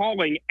desperately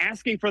calling,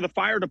 asking for the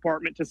fire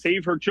department to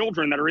save her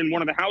children that are in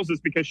one of the houses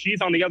because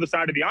she's on the other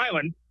side of the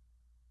island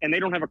and they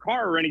don't have a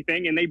car or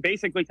anything, and they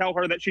basically tell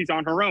her that she's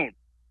on her own.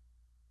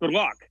 Good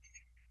luck.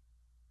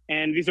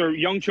 And these are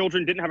young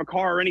children, didn't have a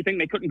car or anything.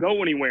 They couldn't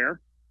go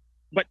anywhere.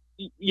 But,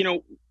 you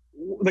know,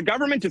 the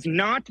government is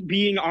not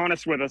being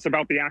honest with us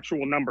about the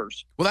actual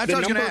numbers. Well, that's what I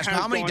was going to ask.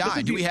 How many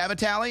died? Do we have a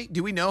tally?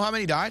 Do we know how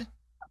many died?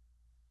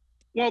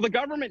 Well, the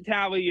government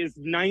tally is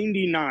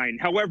 99.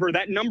 However,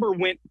 that number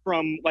went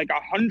from like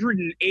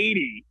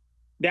 180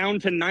 down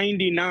to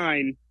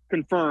 99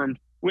 confirmed.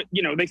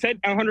 They said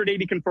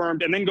 180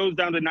 confirmed, and then goes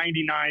down to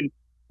 99,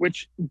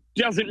 which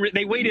doesn't.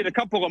 They waited a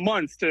couple of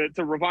months to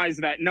revise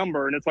that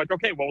number, and it's like,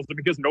 okay, well, is it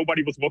because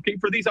nobody was looking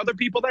for these other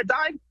people that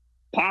died?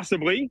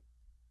 Possibly.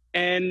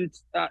 And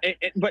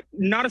but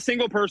not a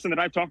single person that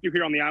I've talked to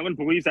here on the island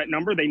believes that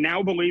number. They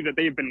now believe that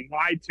they have been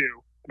lied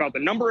to about the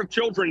number of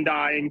children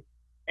dying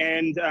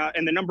and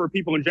the number of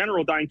people in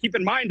general dying. Keep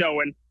in mind,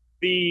 Owen,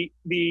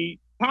 the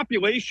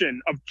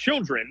population of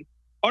children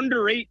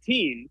under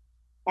 18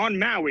 on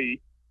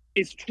Maui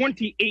is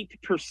 28%.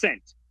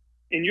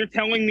 And you're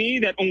telling me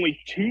that only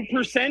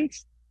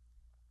 2%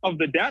 of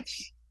the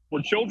deaths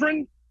were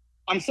children?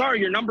 I'm sorry,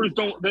 your numbers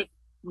don't. The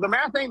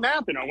math ain't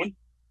mathing, Owen.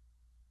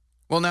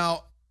 Well,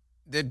 now,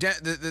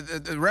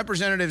 the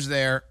representatives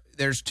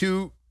there's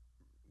two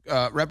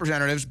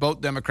representatives,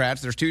 both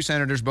Democrats. There's two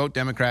senators, both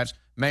Democrats.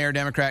 Mayor,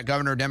 Democrat.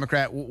 Governor,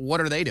 Democrat.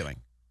 What are they doing?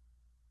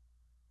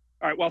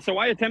 All right, well, so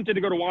I attempted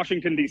to go to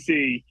Washington,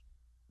 D.C.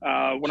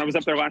 When I was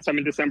up there last time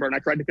in December, and I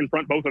tried to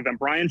confront both of them,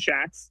 Brian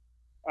Schatz,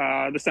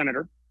 the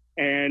senator,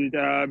 and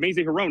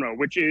Mazie Hirono,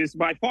 which is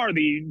by far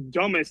the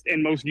dumbest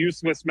and most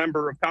useless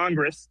member of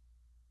Congress.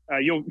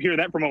 You'll hear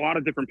that from a lot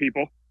of different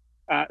people.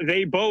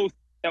 They both,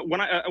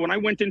 when I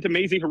went into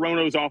Mazie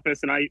Hirono's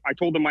office and I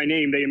told them my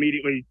name, they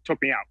immediately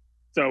took me out.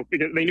 So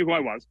because they knew who I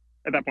was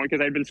at that point,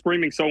 because I had been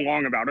screaming so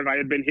long about it. I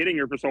had been hitting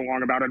her for so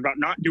long about it, about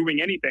not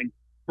doing anything.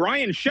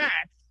 Brian Schatz,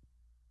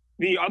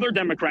 the other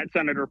Democrat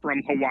senator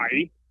from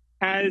Hawaii,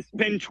 has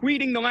been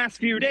tweeting the last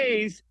few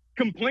days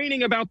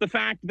complaining about the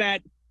fact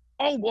that,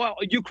 oh, well,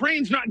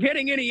 Ukraine's not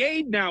getting any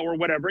aid now or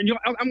whatever. And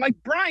I'm like,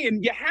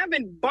 Brian, you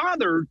haven't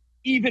bothered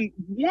even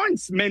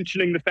once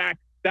mentioning the fact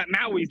that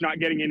Maui's not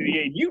getting any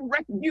aid.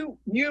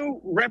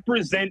 You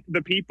represent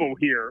the people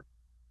here,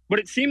 but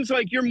it seems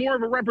like you're more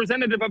of a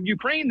representative of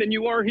Ukraine than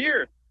you are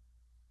here.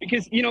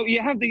 Because,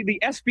 you have the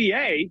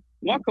SBA.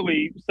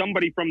 Luckily,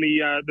 somebody from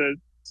the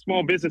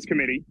Small Business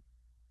Committee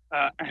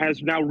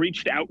has now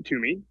reached out to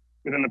me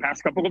within the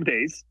past couple of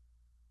days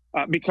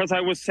because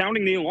I was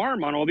sounding the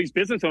alarm on all these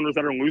business owners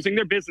that are losing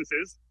their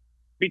businesses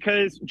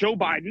because Joe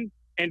Biden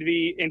and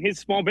his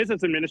Small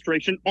Business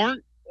Administration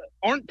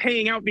aren't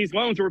paying out these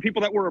loans. There were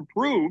people that were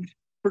approved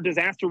for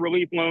disaster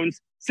relief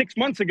loans 6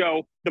 months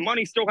ago. The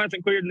money still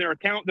hasn't cleared in their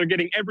account. They're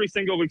getting every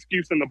single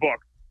excuse in the book.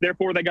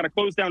 Therefore, they got to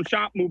close down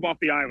shop, move off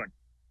the island.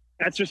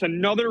 That's just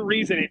another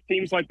reason it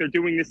seems like they're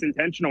doing this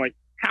intentionally.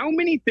 How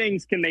many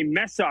things can they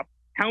mess up?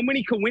 How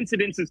many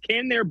coincidences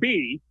can there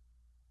be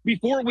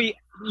before we,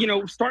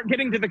 start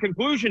getting to the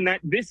conclusion that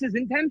this is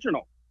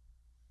intentional?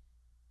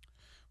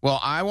 Well,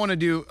 I want to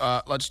do,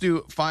 let's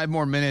do 5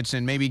 more minutes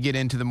and maybe get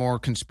into the more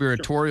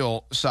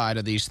conspiratorial side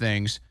of these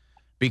things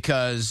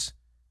because,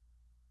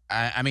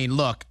 I mean,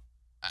 look,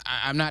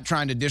 I'm not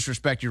trying to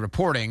disrespect your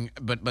reporting,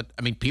 but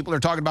I mean, people are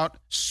talking about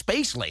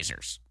space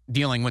lasers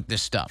dealing with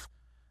this stuff.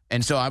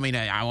 And so, I mean,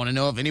 I want to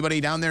know if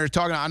anybody down there is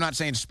talking, I'm not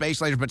saying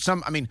space lasers,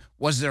 but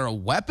was there a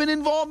weapon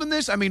involved in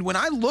this? I mean, when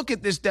I look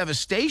at this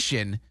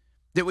devastation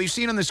that we've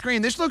seen on the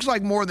screen, this looks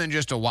like more than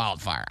just a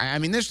wildfire. I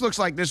mean, this looks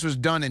like this was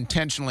done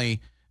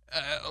intentionally,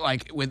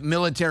 like with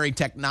military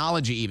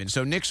technology even.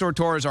 So Nick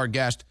Sortor is our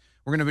guest.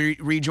 We're going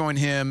to rejoin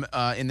him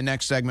in the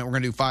next segment. We're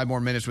going to do 5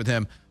 more minutes with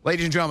him.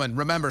 Ladies and gentlemen,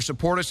 remember,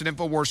 support us at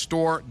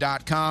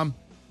InfoWarsStore.com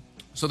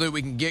so that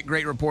we can get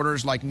great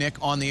reporters like Nick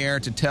on the air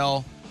to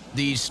tell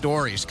these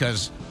stories.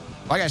 Because,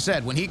 like I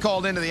said, when he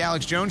called into the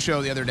Alex Jones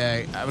show the other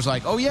day, I was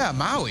like, oh, yeah,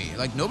 Maui.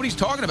 Like, nobody's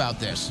talking about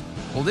this.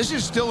 Well, this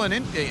is still a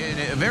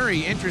very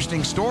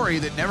interesting story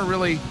that never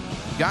really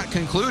got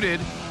concluded,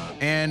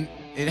 and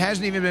it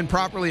hasn't even been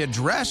properly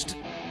addressed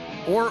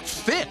or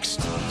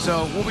fixed.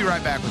 So we'll be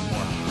right back with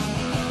more.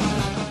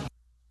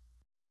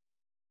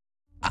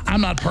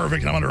 I'm not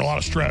perfect. I'm under a lot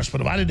of stress,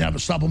 but if I didn't have the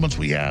supplements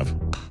we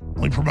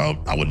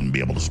promote, I wouldn't be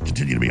able to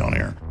continue to be on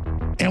air.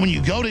 And when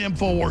you go to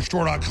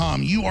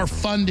InfoWarsStore.com, you are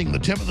funding the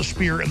tip of the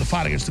spear in the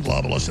fight against the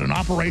globalists in an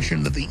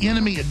operation that the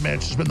enemy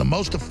admits has been the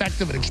most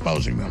effective at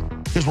exposing them.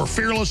 Because we're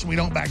fearless and we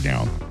don't back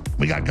down.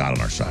 We got God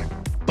on our side.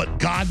 But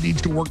God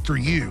needs to work through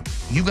you.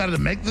 You've got to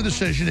make the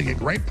decision to get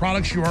great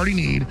products you already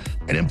need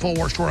at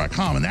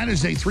InfoWarsStore.com, and that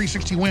is a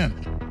 360 win.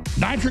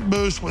 Nitric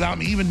Boost, without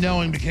me even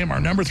knowing, became our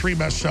 #3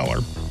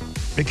 bestseller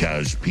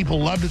because people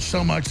loved it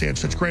so much. They had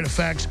such great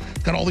effects.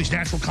 Got all these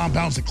natural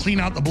compounds that clean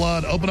out the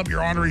blood, open up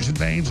your arteries and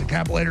veins and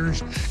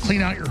capillaries,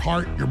 clean out your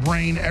heart, your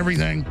brain,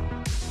 everything.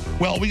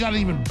 Well, we got an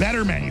even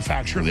better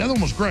manufacturer. The other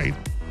one was great,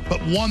 but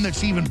one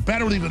that's even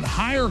better with even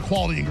higher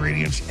quality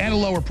ingredients at a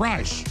lower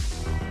price.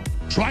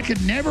 So I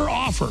could never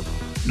offer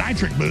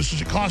Nitric Boost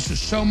as it costs us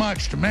so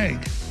much to make.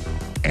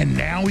 And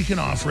now we can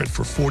offer it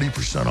for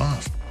 40%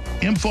 off.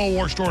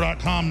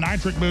 InfoWarsStore.com,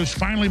 Nitric Boost,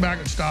 finally back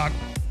in stock.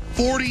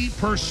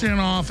 40%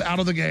 off out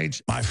of the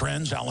gates. My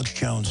friends, Alex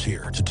Jones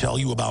here to tell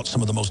you about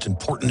some of the most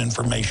important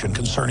information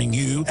concerning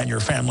you and your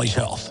family's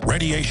health.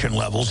 Radiation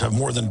levels have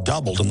more than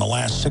doubled in the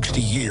last 60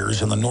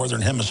 years in the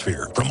Northern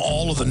Hemisphere from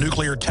all of the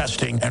nuclear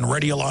testing and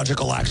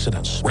radiological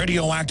accidents.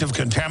 Radioactive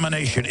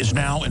contamination is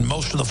now in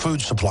most of the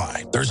food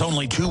supply. There's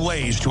only 2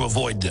 ways to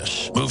avoid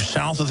this. Move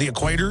south of the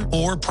equator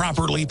or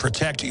properly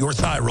protect your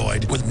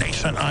thyroid with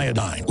Nascent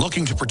Iodine.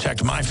 Looking to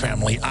protect my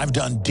family, I've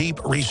done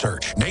deep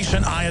research.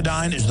 Nascent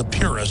Iodine is the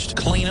purest,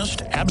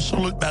 cleanest,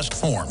 absolute best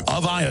form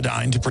of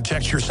iodine to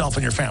protect yourself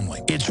and your family.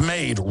 It's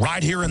made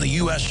right here in the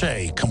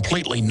USA,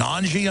 completely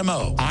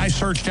non-GMO. I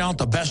searched out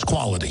the best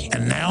quality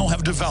and now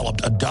have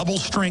developed a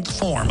double-strength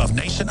form of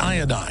Nascent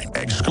Iodine,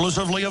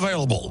 exclusively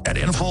available at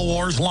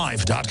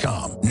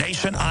InfoWarsLife.com.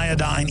 Nascent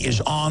Iodine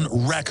is on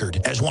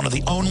record as one of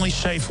the only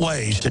safe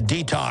ways to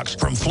detox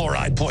from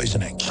fluoride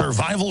poisoning.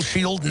 Survival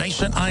Shield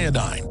Nascent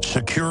Iodine.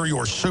 Secure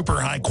your super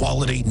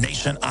high-quality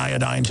Nascent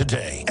Iodine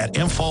today at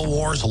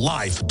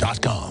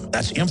InfoWarsLife.com.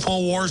 That's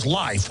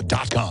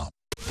InfoWarsLife.com.